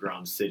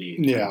underground city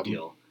Yeah.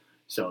 deal.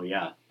 So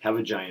yeah, have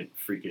a giant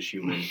freakish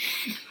human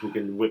who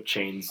can whip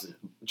chain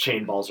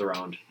balls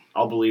around.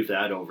 I'll believe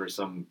that over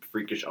some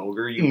freakish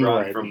ogre you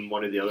brought Right. from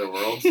one of the other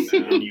worlds,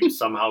 and you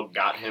somehow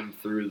got him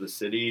through the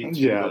city.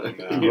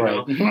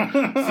 Right.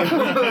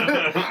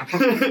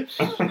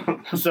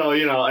 So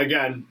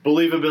again,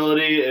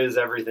 believability is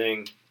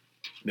everything.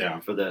 Yeah.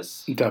 For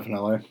this,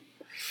 Definitely.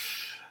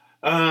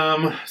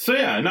 So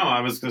yeah, no,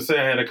 I was gonna say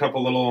I had a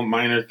couple little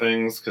minor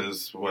things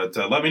because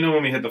let me know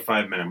when we hit the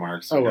 5-minute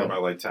mark. So we got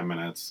about like 10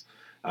 minutes,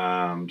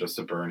 just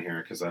to burn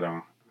here because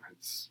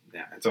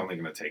it's only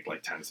gonna take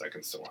like 10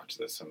 seconds to watch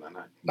this and then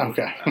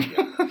Okay.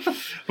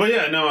 But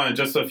yeah, no,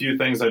 just a few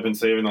things I've been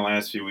saving the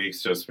last few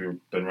weeks. Just we've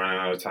been running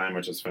out of time,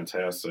 which is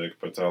fantastic.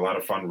 But a lot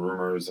of fun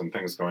rumors and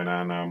things going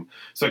on.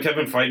 So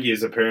Kevin Feige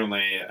is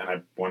apparently, and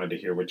I wanted to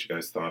hear what you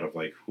guys thought of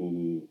like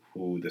who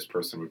this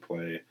person would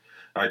play.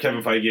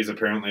 Kevin Feige is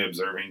apparently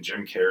observing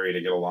Jim Carrey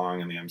to get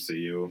along in the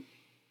MCU.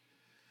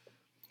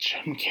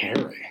 Jim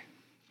Carrey.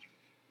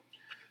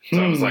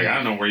 So I was like, I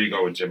don't know where you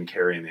go with Jim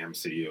Carrey in the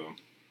MCU.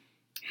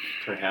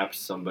 perhaps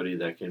somebody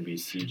that can be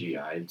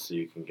CGI'd so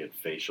you can get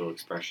facial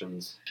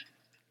expressions.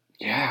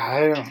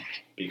 Yeah,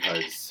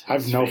 Because I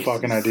have no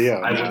fucking idea.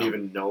 I wouldn't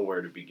even know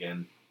where to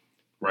begin.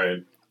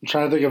 Right. I'm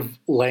trying to think of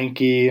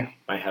lanky,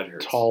 My head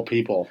hurts. tall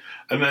people.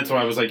 And that's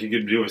why I was like, you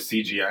could do a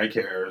CGI Right.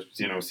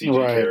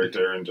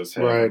 character and just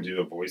have Right. him do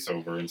the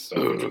voiceover and stuff.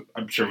 Which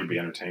I'm sure would be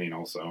entertaining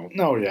also.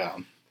 Oh, yeah.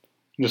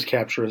 Just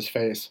capture his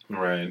face.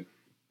 Right.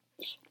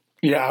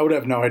 Yeah, I would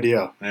have no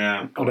idea.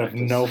 Yeah. I would have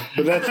no...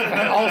 But that's...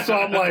 Also,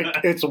 I'm like,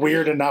 it's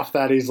weird enough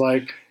that he's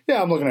like,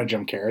 yeah, I'm looking at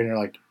Jim Carrey. And you're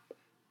like,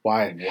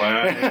 why?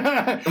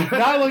 Why?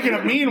 Not like in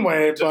a mean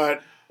way,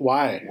 but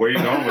why? Where are you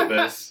going with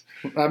this?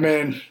 I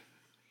mean,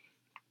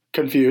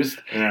 confused.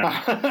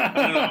 Yeah. I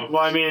don't know.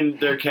 Well, I mean,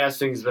 their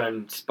casting's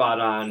been spot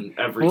on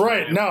every time.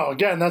 Right, no,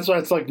 again, that's why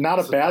it's like not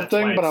a So bad that's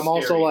why thing, but it's I'm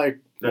also scary. like,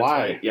 That's why?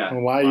 right, yeah.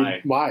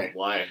 Why? Why?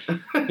 Why?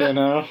 You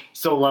know?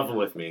 So level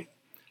with me.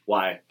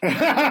 Why? Let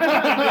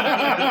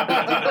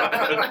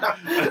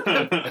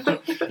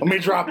me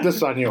drop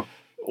this on you.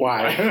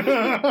 Why?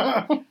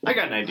 I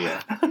got an idea.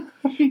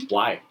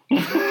 Why?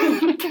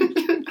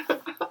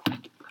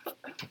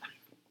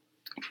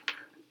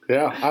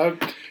 Yeah,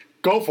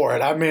 go for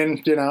it. I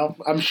mean,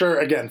 I'm sure,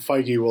 again,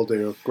 Feige will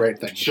do great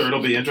things. Sure,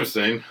 it'll be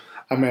interesting.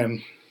 I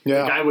mean, The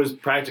yeah. guy was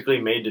practically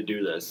made to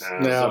do this.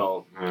 Yeah.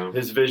 So Yeah.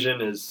 his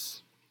vision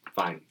is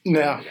fine.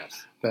 Yeah. I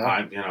guess.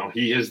 Yeah.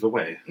 He is the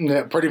way.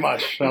 Yeah, pretty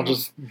much. I'll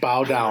just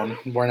bow down.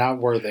 We're not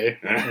worthy.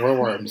 We're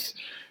worms.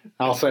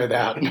 I'll say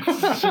that.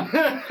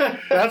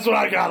 That's what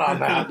I got on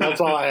that. That's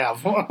all I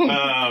have.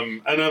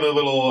 Another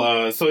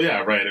little, so yeah,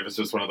 right. It was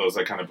just one of those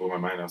that kind of blew my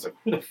mind. I was like,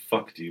 who the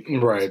fuck do you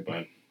believe? Right.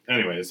 But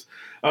anyways,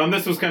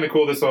 this was kind of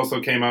cool. This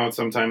also came out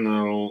sometime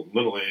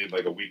literally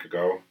like a week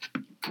ago.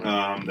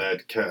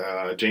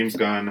 That James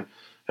Gunn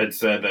had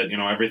said that,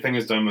 everything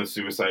is done with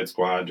Suicide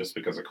Squad just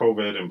because of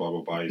COVID and blah,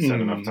 blah, blah. He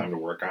had enough time to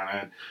work on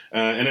it.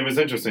 And it was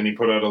interesting. He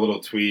put out a little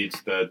tweet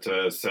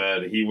that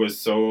said he was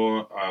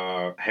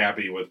so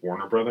happy with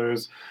Warner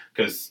Brothers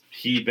because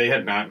they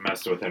had not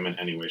messed with him in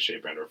any way,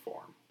 shape, or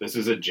form. This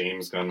is a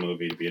James Gunn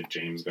movie to be a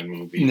James Gunn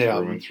movie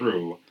through and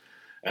through.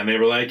 And they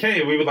were like,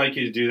 hey, we would like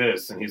you to do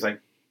this. And he's like,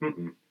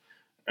 mm-mm.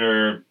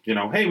 Or,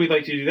 hey, we'd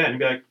like you to do that. And he'd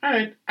be like, all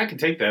right, I can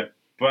take that.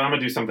 But I'm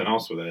gonna do something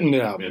else with it.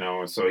 Yeah.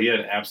 So he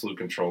had absolute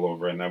control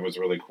over it, and that was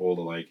really cool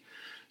to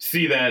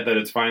see that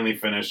it's finally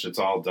finished, it's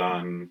all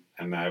done,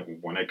 and that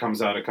when it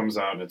comes out,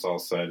 and it's all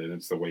said, and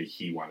it's the way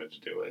he wanted to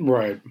do it,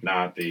 Right.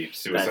 not the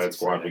Suicide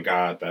Squad we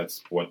got.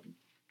 That's what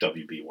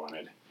WB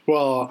wanted.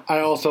 Well, I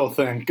also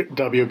think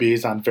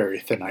WB's on very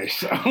thin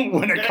ice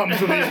when it comes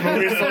to these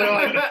movies. So they're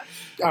like,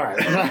 all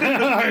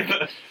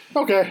right.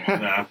 Okay.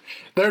 Yeah.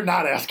 They're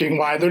not asking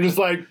why. They're just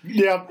like,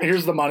 yeah,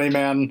 here's the money,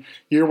 man.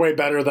 You're way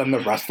better than the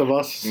rest of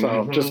us,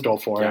 so just go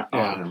for it.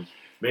 Yeah.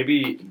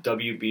 Maybe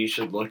WB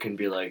should look and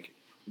be like,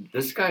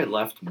 this guy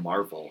left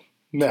Marvel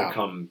to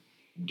come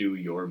do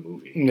your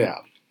movie. Yeah.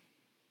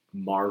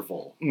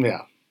 Marvel.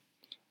 Yeah.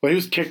 Well, he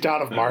was kicked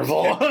out of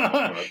Marvel.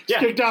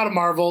 Kicked out of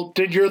Marvel,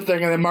 did your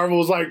thing, and then Marvel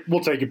was like,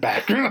 we'll take it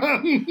back.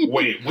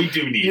 Wait, we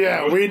do need you.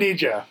 Yeah, we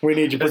need you. We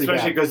need you pretty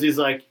Especially bad. because he's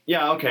like,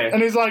 yeah, okay. And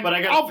he's like, but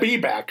I'll be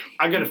back.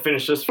 I got to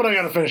finish this. But I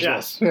got to finish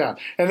this. Yeah.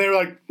 And they were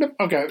like, "Nope,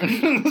 okay,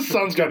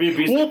 sounds good.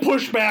 We'll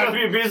push back.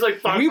 WB's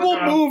like, We will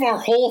move our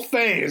whole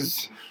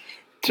phase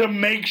to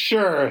make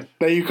sure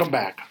that you come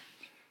back.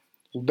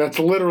 That's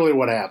literally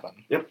what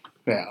happened. Yep.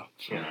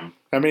 Yeah.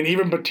 I mean,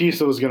 even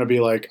Batista was going to be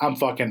like, I'm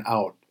fucking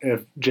out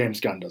if James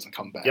Gunn doesn't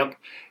come back. Yep.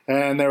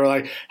 And they were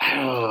like,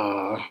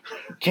 oh,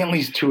 can't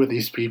lease 2 of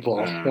these people.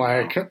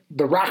 Like,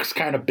 The Rock's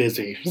kind of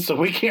busy, so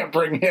we can't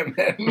bring him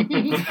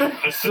in.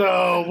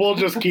 So we'll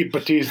just keep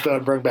Batista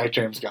and bring back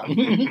James Gunn.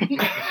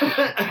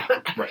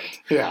 Right.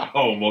 Yeah.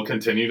 Oh, and we'll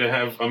continue to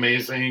have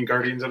amazing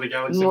Guardians of the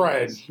Galaxy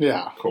Right. movies?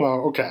 Yeah. Cool. Well,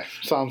 okay.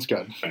 Sounds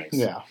good. Thanks.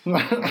 Yeah.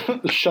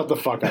 Shut the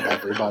fuck up,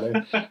 everybody.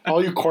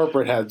 All you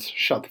corporate heads,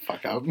 shut the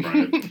fuck up.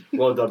 Right.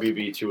 Well,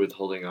 WB too with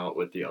holding out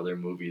with the other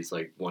movies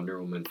like Wonder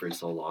Woman for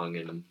so long,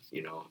 and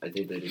I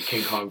think they did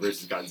King Kong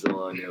versus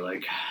Godzilla, and you're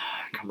like,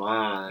 come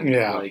on,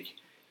 Yeah. like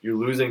you're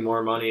losing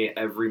more money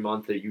every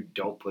month that you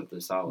don't put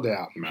this out.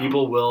 Yeah.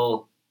 People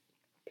will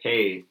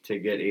pay to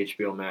get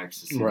HBO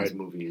Max to see Right. these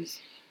movies.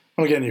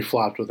 Well, again, you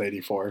flopped with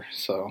 84,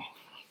 so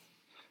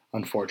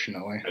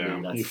unfortunately,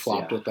 Yeah. you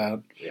flopped with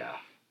that. Yeah.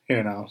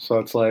 So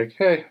it's like,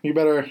 hey, you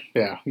better,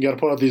 you got to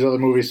put out these other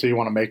movies so you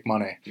want to make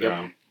money.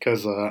 Yeah.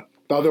 Because the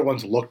other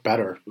ones look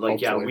better.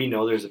 Like, hopefully. we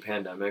know there's a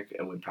pandemic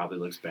and it probably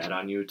looks bad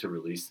on you to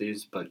release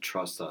these, but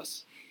trust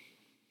us,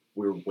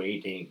 we're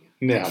waiting.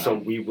 Yeah. So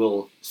we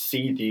will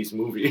see these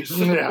movies.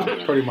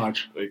 Yeah, pretty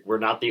much. Like, we're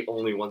not the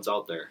only ones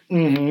out there.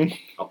 Mm-hmm.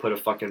 I'll put a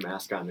fucking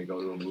mask on to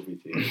go to a movie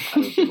theater.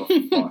 I don't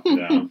give a fuck.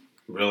 Yeah.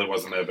 Really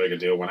wasn't that big a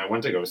deal when I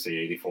went to go see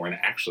 84 and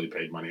actually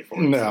paid money for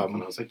it. No.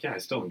 And I was like, yeah, I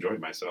still enjoyed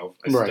myself.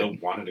 I Right. still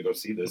wanted to go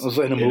see this. I was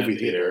in a movie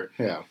theater.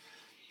 Yeah.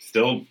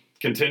 Still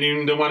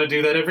continuing to want to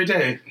do that every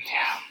day.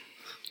 Yeah.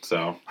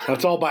 So.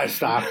 Let's all buy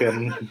stock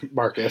in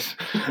Marcus.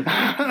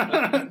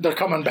 They're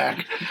coming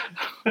back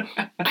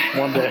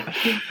one day.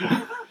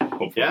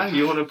 Hopefully. Yeah,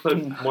 you want to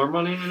put more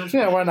money in this?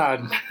 Yeah, why not?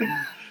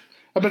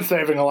 I've been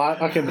saving a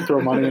lot. I can throw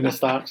money into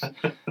stocks.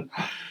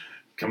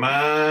 Come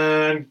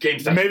on,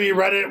 GameStop. Maybe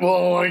Reddit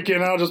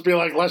will, just be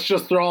like, let's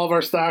just throw all of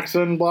our stocks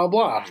in, blah,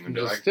 blah. And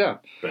be like, yeah.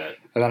 Bet.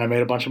 And then I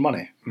made a bunch of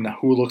money. Now,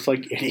 who looks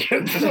like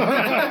idiots?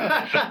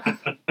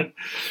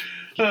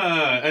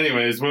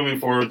 Anyways, moving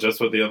forward, just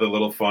with the other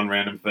little fun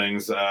random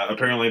things.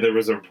 Apparently, there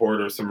was a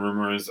report or some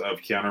rumors of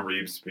Keanu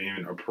Reeves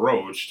being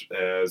approached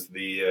as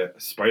the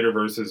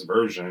Spider-Verse's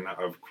version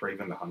of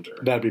Kraven the Hunter.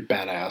 That'd be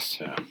badass.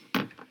 Yeah.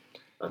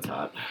 That's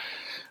hot.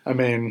 I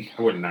mean,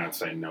 I would not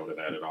say no to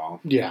that at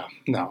all. yeah,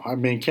 no. I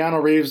mean,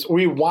 Keanu Reeves,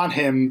 we want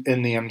him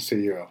in the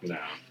MCU. No.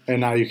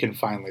 And now you can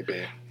finally be.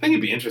 I think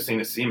it'd be interesting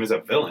to see him as a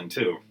villain,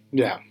 too.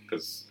 Yeah.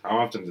 Because how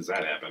often does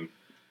that happen?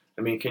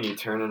 I mean, can you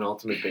turn an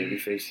ultimate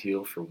babyface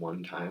heel for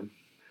one time?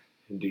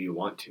 And do you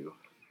want to?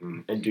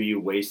 And do you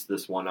waste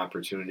this one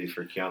opportunity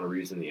for Keanu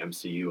Reeves in the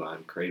MCU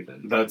on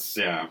Kraven?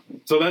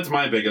 So that's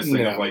my biggest thing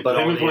Yeah. of, like, But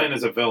him only- playing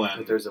as a villain.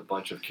 But there's a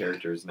bunch of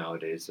characters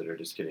nowadays that are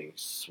just getting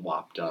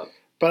swapped up.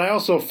 But I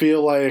also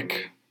feel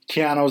like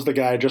Keanu's the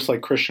guy, just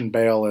like Christian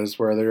Bale is,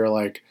 where they're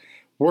like,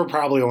 we're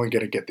probably only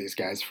going to get these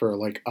guys for,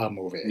 like, a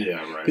movie.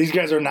 Yeah, right. These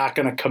guys are not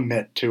going to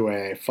commit to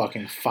a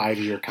fucking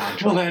 5-year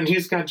contract. Well, then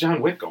he's got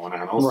John Wick going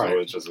on also, Right.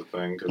 which is a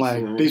thing. 'Cause,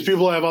 Like, these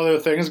people have other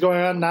things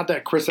going on. Not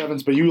that Chris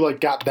Evans, but you, like,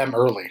 got them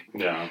early.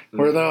 Yeah.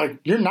 Where they're like,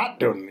 you're not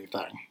doing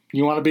anything.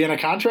 You want to be in a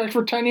contract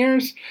for 10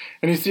 years?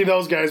 And you see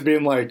those guys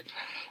being like,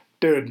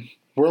 dude,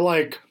 we're,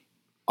 like,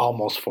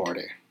 almost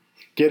 40.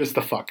 Get us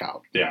the fuck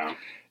out. Yeah.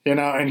 And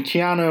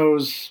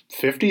Keanu's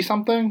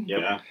 50-something? Yep.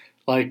 Yeah.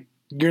 Like,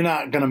 you're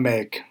not going to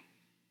make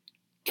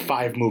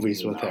 5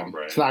 movies with No, him.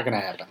 right. It's not going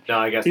to happen. No,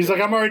 I guess He's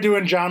like, I'm already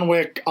doing John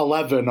Wick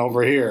 11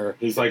 over here.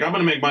 He's like, I'm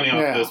going to make money off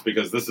Yeah. this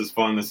because this is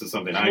fun. This is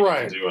something I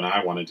Right. can do and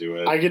I want to do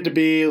it.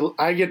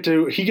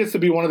 he gets to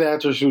be one of the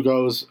actors who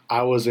goes,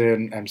 I was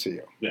in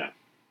MCU. Yeah.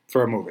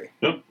 For a movie.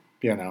 Yep.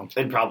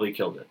 and probably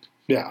killed it.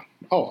 Yeah.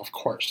 Oh, of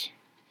course.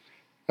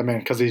 I mean,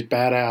 because he's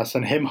badass.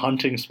 And him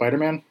hunting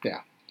Spider-Man?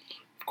 Yeah.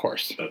 Of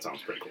course. That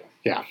sounds pretty cool.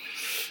 Yeah.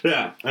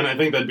 Yeah, and I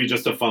think that'd be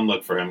just a fun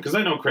look for him because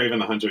I know Kraven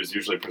the Hunter is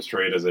usually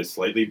portrayed as a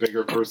slightly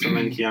bigger person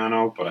than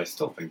Keanu, but I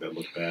still think that'd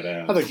look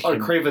badass. I think Or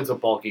Craven's a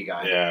bulky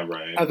guy. Yeah,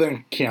 right. I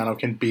think Keanu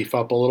can beef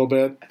up a little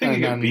bit. I think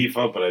he and could beef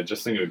up, but I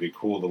just think it would be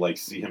cool to like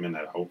see him in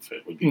that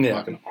outfit. Would be Yeah.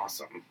 fucking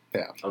awesome.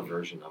 A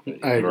version of it.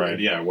 I agree. Right?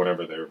 Yeah,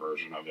 whatever their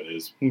version of it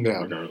is.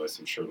 Yeah. Regardless,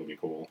 I'm sure it'll be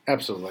cool.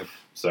 Absolutely.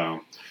 So,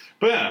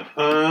 but yeah,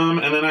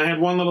 and then I had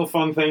one little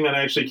fun thing that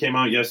actually came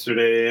out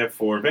yesterday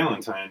for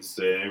Valentine's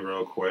Day,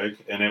 real quick,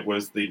 and it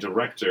was the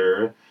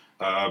director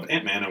of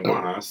Ant-Man and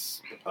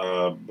Wasp,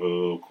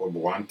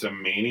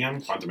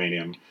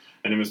 Quantumanium,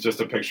 and it was just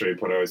a picture he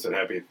put out. He said,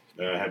 "Happy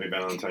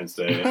Valentine's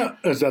Day."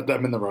 Is that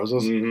them in the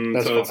roses? Mhm.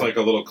 That's So it's funny. like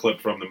a little clip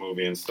from the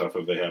movie and stuff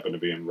if they happen to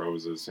be in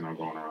roses,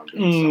 going around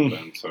doing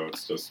something. So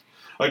it's just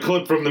a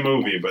clip from the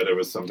movie, but it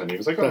was something he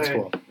was like, "Oh, That's hey."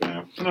 cool.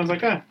 Yeah, and I was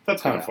like,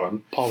 that's kind of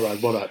fun." Paul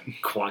Rudd, what up?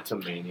 Quantum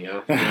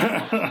Mania.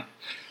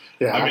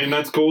 Yeah. I mean,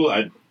 that's cool.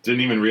 I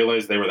didn't even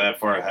realize they were that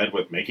far ahead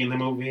with making the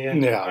movie.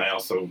 Yeah.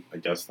 I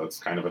guess that's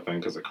kind of a thing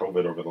because of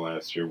COVID over the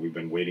last year. We've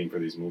been waiting for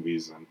these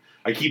movies, and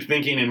I keep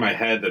thinking in my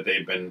head that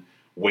they've been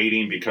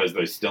waiting because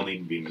they still need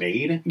to be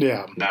made.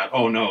 yeah. Not,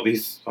 oh no,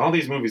 all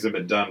these movies have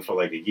been done for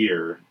like a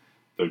year.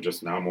 they're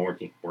just now more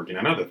working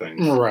on other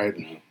things. Right.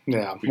 You know?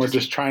 Yeah. We We're just-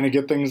 just trying to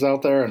get things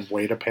out there and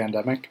wait a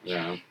pandemic,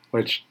 Yeah.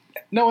 which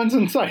no one's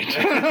in sight.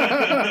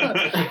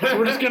 So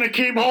we're just going to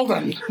keep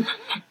holding.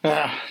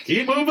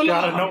 Keep moving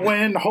Gotta along. know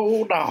when to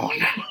hold on.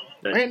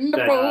 When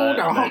to hold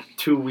on.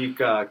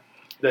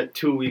 That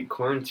 2 week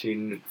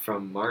quarantine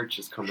from March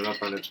is coming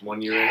up on its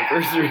 1 year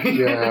anniversary.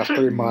 Yeah,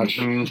 pretty much.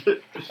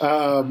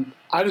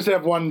 I just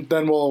have one,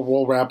 then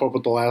we'll wrap up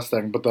with the last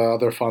thing. But the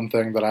other fun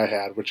thing that I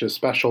had, which is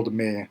special to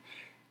me,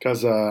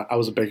 because I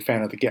was a big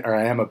fan of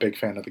I am a big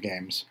fan of the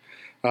games.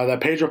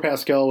 That Pedro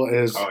Pascal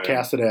is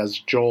casted as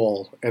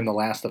Joel in The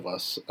Last of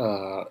Us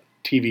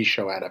TV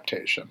show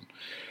adaptation.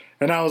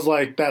 And I was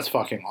like, that's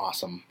fucking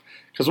awesome.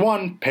 Because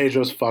one,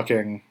 Pedro's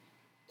fucking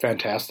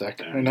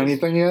fantastic in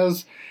anything he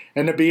is.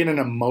 And to be in an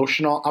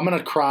emotional... I'm going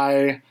to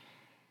cry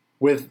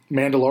with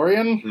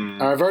Mandalorian.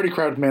 I've already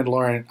cried with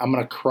Mandalorian. I'm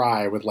going to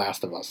cry with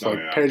Last of Us.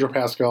 Pedro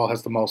Pascal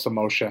has the most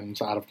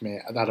emotions out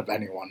of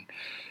anyone.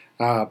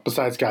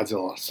 Besides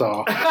Godzilla,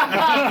 so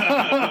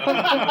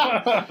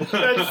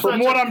from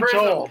what I'm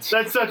told,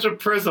 that's such a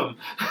prism.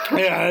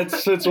 Yeah,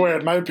 it's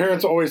weird. My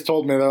parents always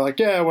told me, they're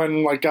like, yeah,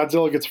 when like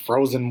Godzilla gets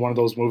frozen in one of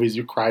those movies,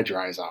 you cry your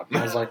eyes out. And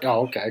I was like,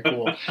 oh, okay,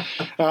 cool.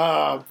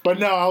 But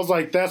no, I was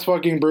like, that's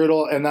fucking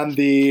brutal. And then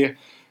the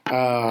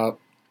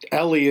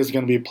Ellie is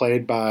going to be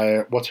played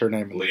by what's her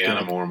name?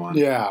 Lyanna Mormont.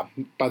 Yeah,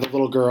 by the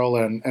little girl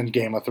in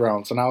Game of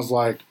Thrones. And I was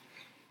like,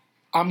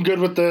 I'm good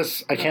with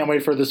this. I can't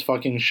wait for this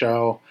fucking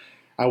show.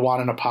 I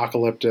want an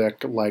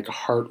apocalyptic, like,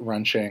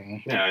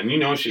 heart-wrenching Yeah, and you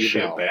know she's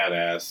show. a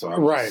badass, so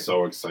I'm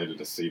so excited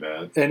to see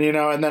that. And,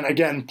 and then,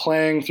 again,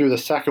 playing through the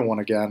second one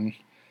again,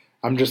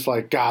 I'm just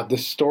like, God,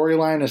 this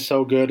storyline is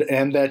so good,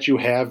 and that you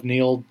have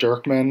Neil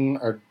Druckmann,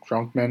 or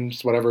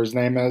Drunkman, whatever his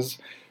name is,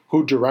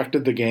 who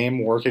directed the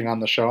game, working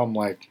on the show. I'm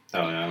like,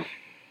 oh, yeah.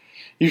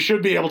 You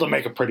should be able to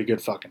make a pretty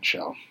good fucking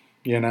show.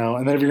 And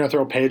then if you're going to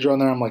throw Pedro in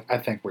there, I'm like, I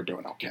think we're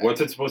doing okay. What's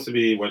it supposed to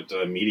be? What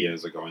media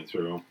is it going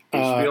through?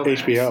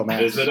 HBO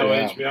Max. Is it on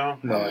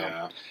HBO? No. Oh,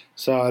 yeah.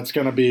 So it's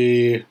going to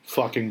be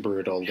fucking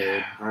brutal,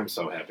 dude. I'm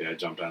so happy I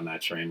jumped on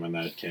that train when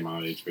that came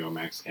out. HBO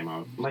Max came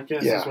out. I'm like,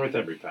 yes, Yeah. it's worth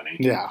every penny.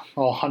 Yeah,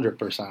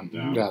 100%.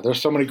 Yeah. Yeah,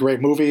 there's so many great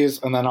movies,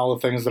 and then all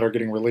the things that are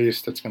getting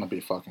released, it's going to be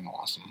fucking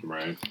awesome.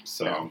 Right.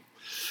 So, Yeah.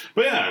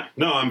 But yeah,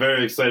 no, I'm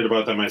very excited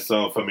about that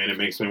myself. I mean, it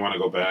makes me want to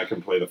go back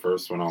and play the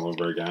first one all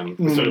over again.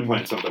 I started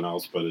playing something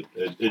else, but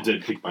it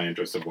did pique my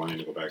interest of wanting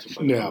to go back and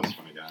play the first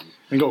one again.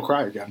 And go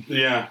cry again.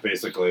 Yeah,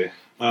 basically.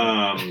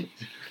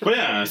 But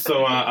yeah,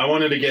 so I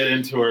wanted to get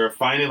into our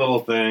funny little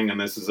thing, and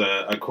this is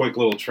a quick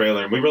little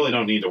trailer. And we really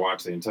don't need to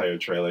watch the entire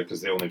trailer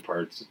because the only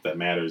part that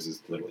matters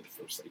is literally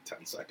the first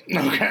 10 seconds.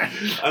 Okay.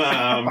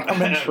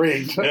 I'm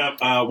intrigued. Yep.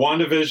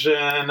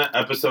 WandaVision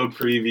episode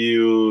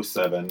preview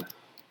 7.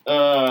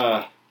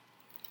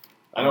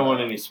 I don't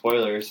want any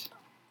spoilers.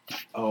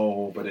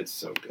 Oh, but it's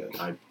so good.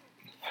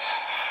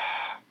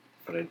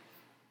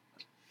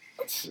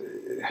 Let's see.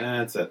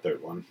 That's that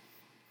third one.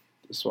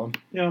 This one.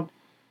 Yeah.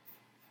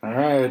 All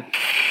right.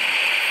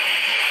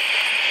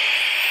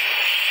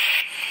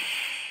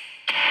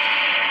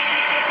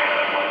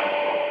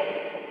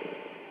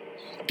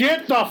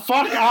 Get the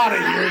fuck out of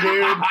here,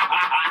 dude.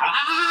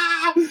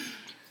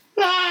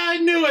 I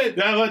knew it.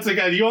 Once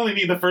again, you only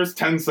need the first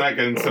 10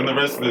 seconds, and the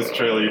rest of this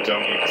trailer you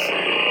don't need to see.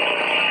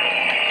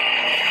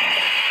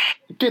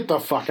 Get the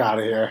fuck out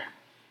of here.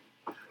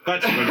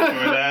 Thought you would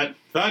enjoy that.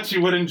 Thought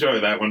you would enjoy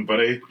that one,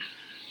 buddy.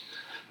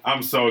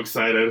 I'm so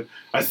excited.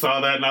 I saw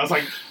that, and I was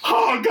like,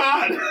 oh,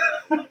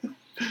 God.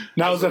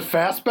 Now, is it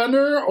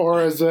Fassbender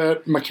or is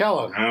it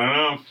McKellen? I don't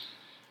know.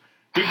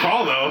 Good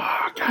call, though.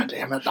 Oh, God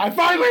damn it. I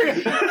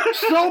finally...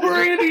 Sober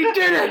Andy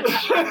did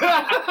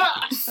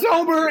it!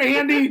 Sober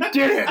Andy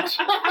did it!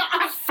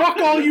 Fuck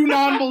all you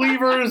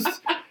non-believers.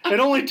 It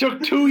only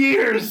took 2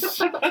 years.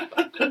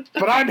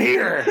 But I'm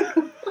here.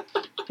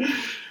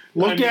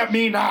 Look at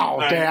me now,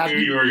 Dad. I knew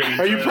you were gonna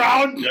Are you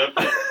try proud? that.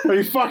 Yep. Are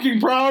you fucking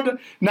proud?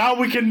 Now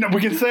we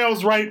can say I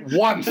was right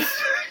once.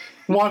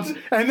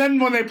 And then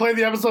when they play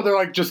the episode, they're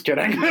like, just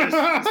kidding.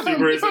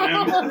 Super isn't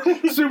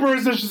him. Super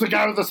is just a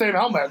guy with the same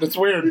helmet. It's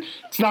weird.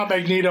 It's not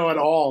Magneto at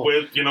all.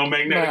 With,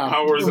 magnetic Yeah,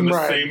 powers and the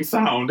right. same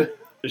sound.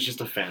 It's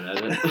just a fan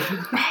edit.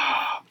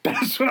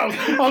 That's what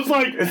I was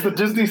like, is the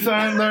Disney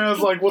sign there? I was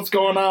like, what's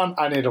going on?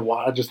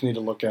 I just need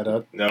to look at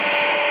it. No.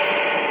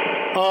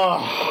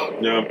 Oh,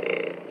 No.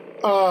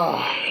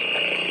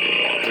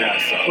 Yeah,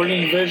 so.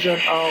 bringing Vision.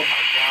 Oh, my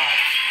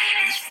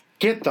God.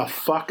 Get the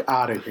fuck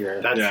out of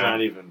here. That's Yeah.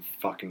 not even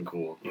fucking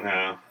cool.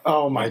 Yeah.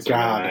 Oh, my That's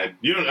God. okay.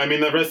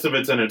 The rest of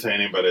it's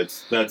entertaining, but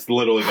that's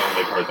literally the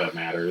only part that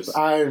matters.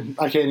 I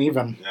can't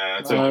even. Yeah,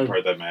 it's the only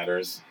part that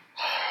matters.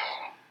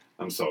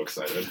 I'm so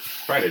excited.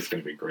 Friday's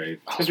gonna be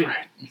great. I was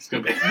right. It's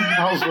gonna be.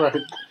 I was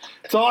right.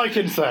 That's all I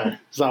can say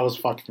is I was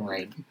fucking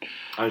right.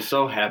 I'm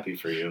so happy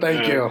for you.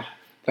 Thank you.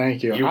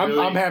 Thank you. You I'm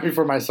really- happy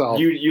for myself.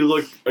 You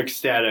look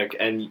ecstatic,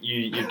 and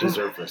you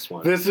deserve this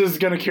one. This is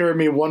going to carry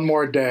me one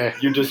more day.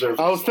 You deserve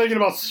I was thinking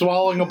about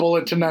swallowing a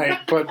bullet tonight,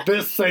 but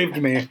this saved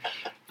me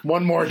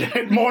One more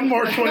day, one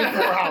more 24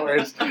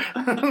 hours.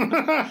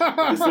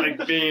 It's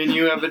like, man,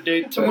 you have a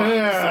date tomorrow.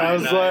 Yeah, I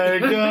was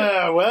like,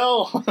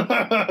 well,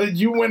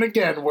 you win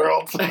again,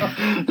 world.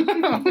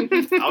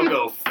 I'll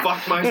go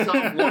fuck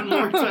myself one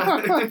more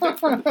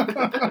time.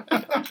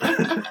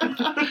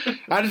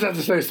 I just have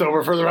to stay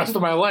sober for the rest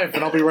of my life,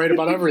 and I'll be right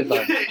about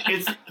everything.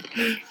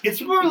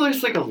 It's more or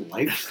less like a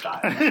lifestyle.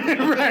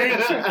 Right?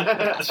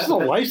 It's just a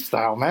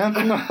lifestyle, man.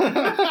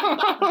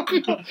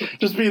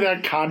 Just be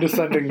that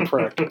condescending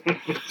prick.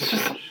 It's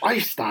just a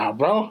lifestyle,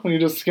 bro. You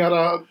just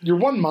gotta. You're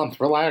 1 month.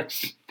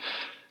 Relax.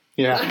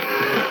 Yeah.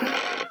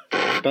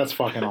 That's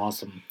fucking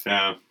awesome.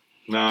 Yeah.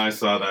 No, I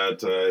saw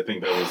that. I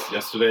think that was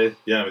yesterday.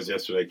 Yeah, it was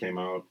yesterday. It came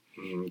out.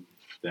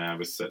 Yeah, I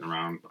was sitting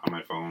around on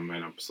my phone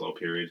in a slow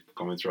period,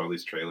 going through all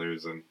these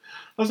trailers, and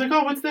I was like,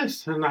 "Oh, what's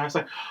this?" And I was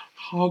like,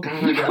 "Oh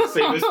God, I gotta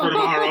save this for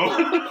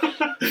tomorrow."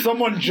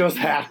 Someone just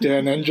hacked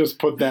in and just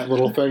put that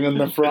little thing in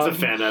the front. It's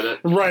a fan edit.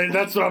 Right,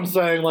 that's what I'm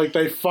saying. Like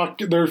they're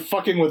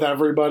fucking with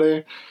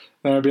everybody.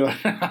 And I'd be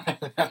like,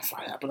 that's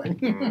not happening.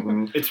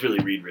 Mm-hmm. It's really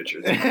Reed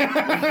Richards.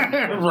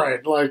 Right,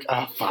 like,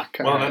 oh, fuck.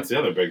 Well, that's the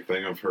other big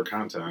thing of her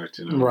contact,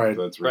 you know. Right.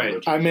 That's Right.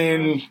 Richards. I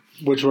mean,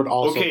 which would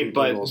also Okay, be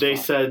but Doodle's they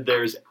fine. said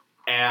there's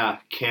a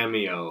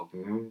cameo.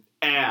 Mhm.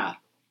 A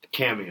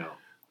cameo.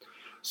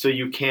 So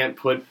you can't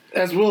put...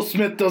 As Will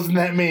Smith does in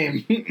that meme.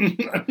 Here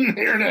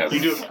it is. You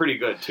do it pretty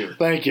good, too.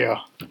 Thank you.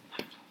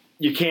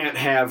 You can't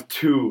have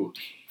two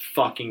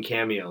fucking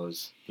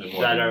cameos In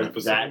one that are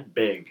episode. that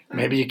big.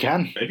 Maybe you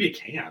can. Maybe you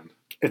can.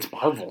 It's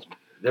Marvel.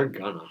 They're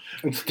gonna.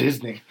 It's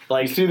Disney. You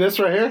Like, see this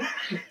right here?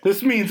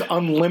 This means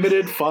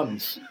unlimited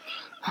funds.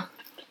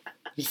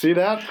 You see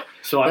that?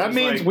 so I That was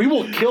means like, we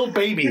will kill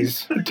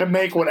babies to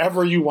make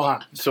whatever you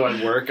want. So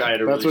at work, I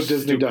had a That's really what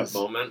Disney stupid does.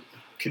 moment.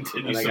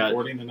 Continue And I got-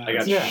 supporting the I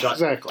got Yeah, shut.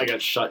 exactly. I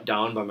got shut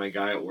down by my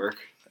guy at work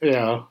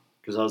Yeah.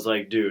 because I was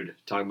like, dude,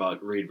 talking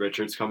about Reed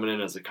Richards coming in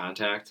as a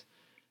contact,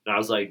 and I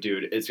was like,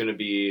 dude, it's gonna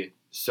be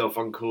so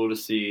fucking cool to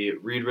see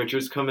Reed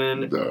Richards come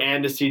in Yeah.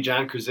 and to see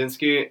John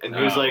Krasinski, and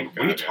he was Oh, like, what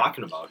are you God, yeah.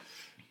 talking about?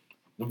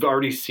 We've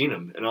already seen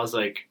him, and I was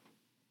like,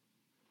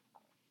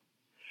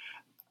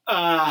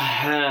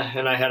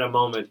 and I had a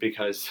moment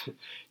because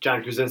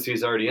John Krasinski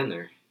is already in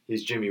there.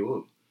 He's Jimmy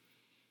Woo.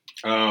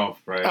 Oh,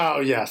 right. Oh,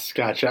 yes.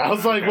 Gotcha. I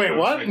was like, Okay, wait, I was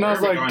what? like, And I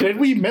was where are we like, going did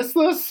with we miss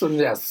this? And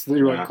yes,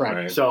 you were Yeah, correct.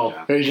 right. So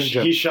Yeah. Asian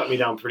Jim. he shut me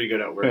down pretty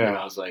good at work, Yeah. and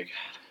I was like,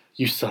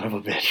 You son of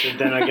a bitch.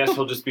 then I guess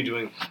he'll just be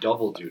doing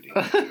double duty.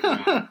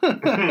 Gotta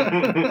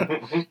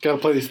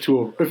play these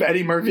two. If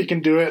Eddie Murphy can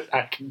do it,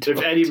 I can do If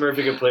it. Eddie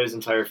Murphy could play his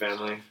entire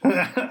family,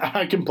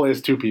 I can play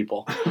as two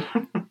people.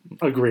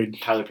 Agreed.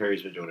 Tyler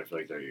Perry's been doing it for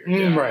like 30 years.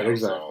 Yeah, Right,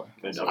 so-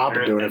 exactly. And I'll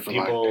be doing it for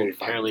people like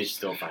 85 apparently years.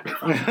 still find it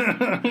funny.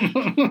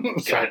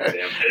 Sorry. God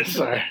damn it.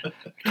 Sorry. I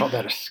called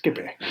that a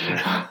skippy.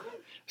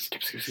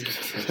 Skip.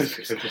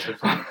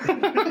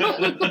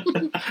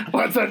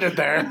 Let's end it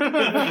there.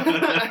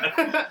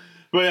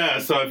 But yeah,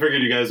 so I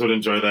figured you guys would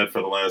enjoy that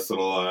for the last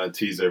little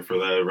teaser for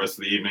the rest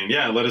of the evening.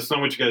 Yeah, let us know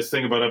what you guys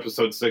think about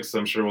episode 6.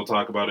 I'm sure we'll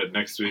talk about it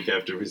next week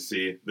after we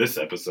see this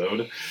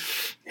episode.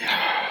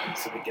 Yeah,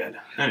 this will be good.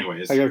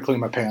 Anyways, I gotta clean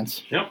my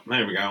pants. yep,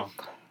 there we go.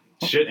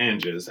 Shit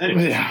and jizz.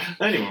 Anyway,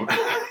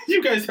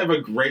 you guys have a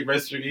great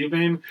rest of your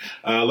evening.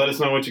 Let us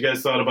know what you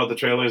guys thought about the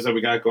trailers that we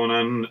got going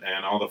on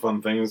and all the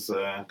fun things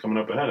coming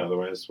up ahead.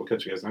 Otherwise, we'll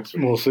catch you guys next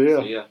week. We'll see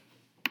ya. So, yeah.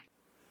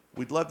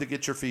 We'd love to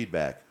get your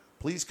feedback.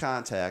 Please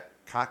contact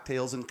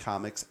Cocktails and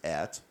Comics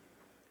at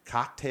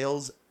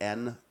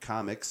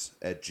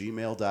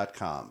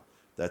cocktailsandcomics@gmail.com.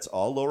 That's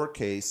all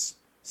lowercase,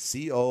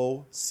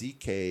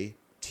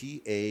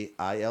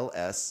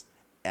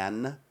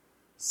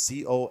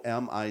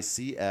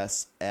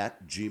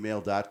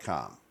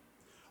 COCKTAILSNCOMICS@gmail.com.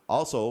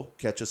 Also,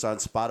 catch us on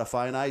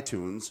Spotify and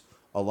iTunes,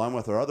 along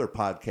with our other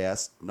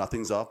podcast,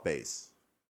 Nothing's Off Base.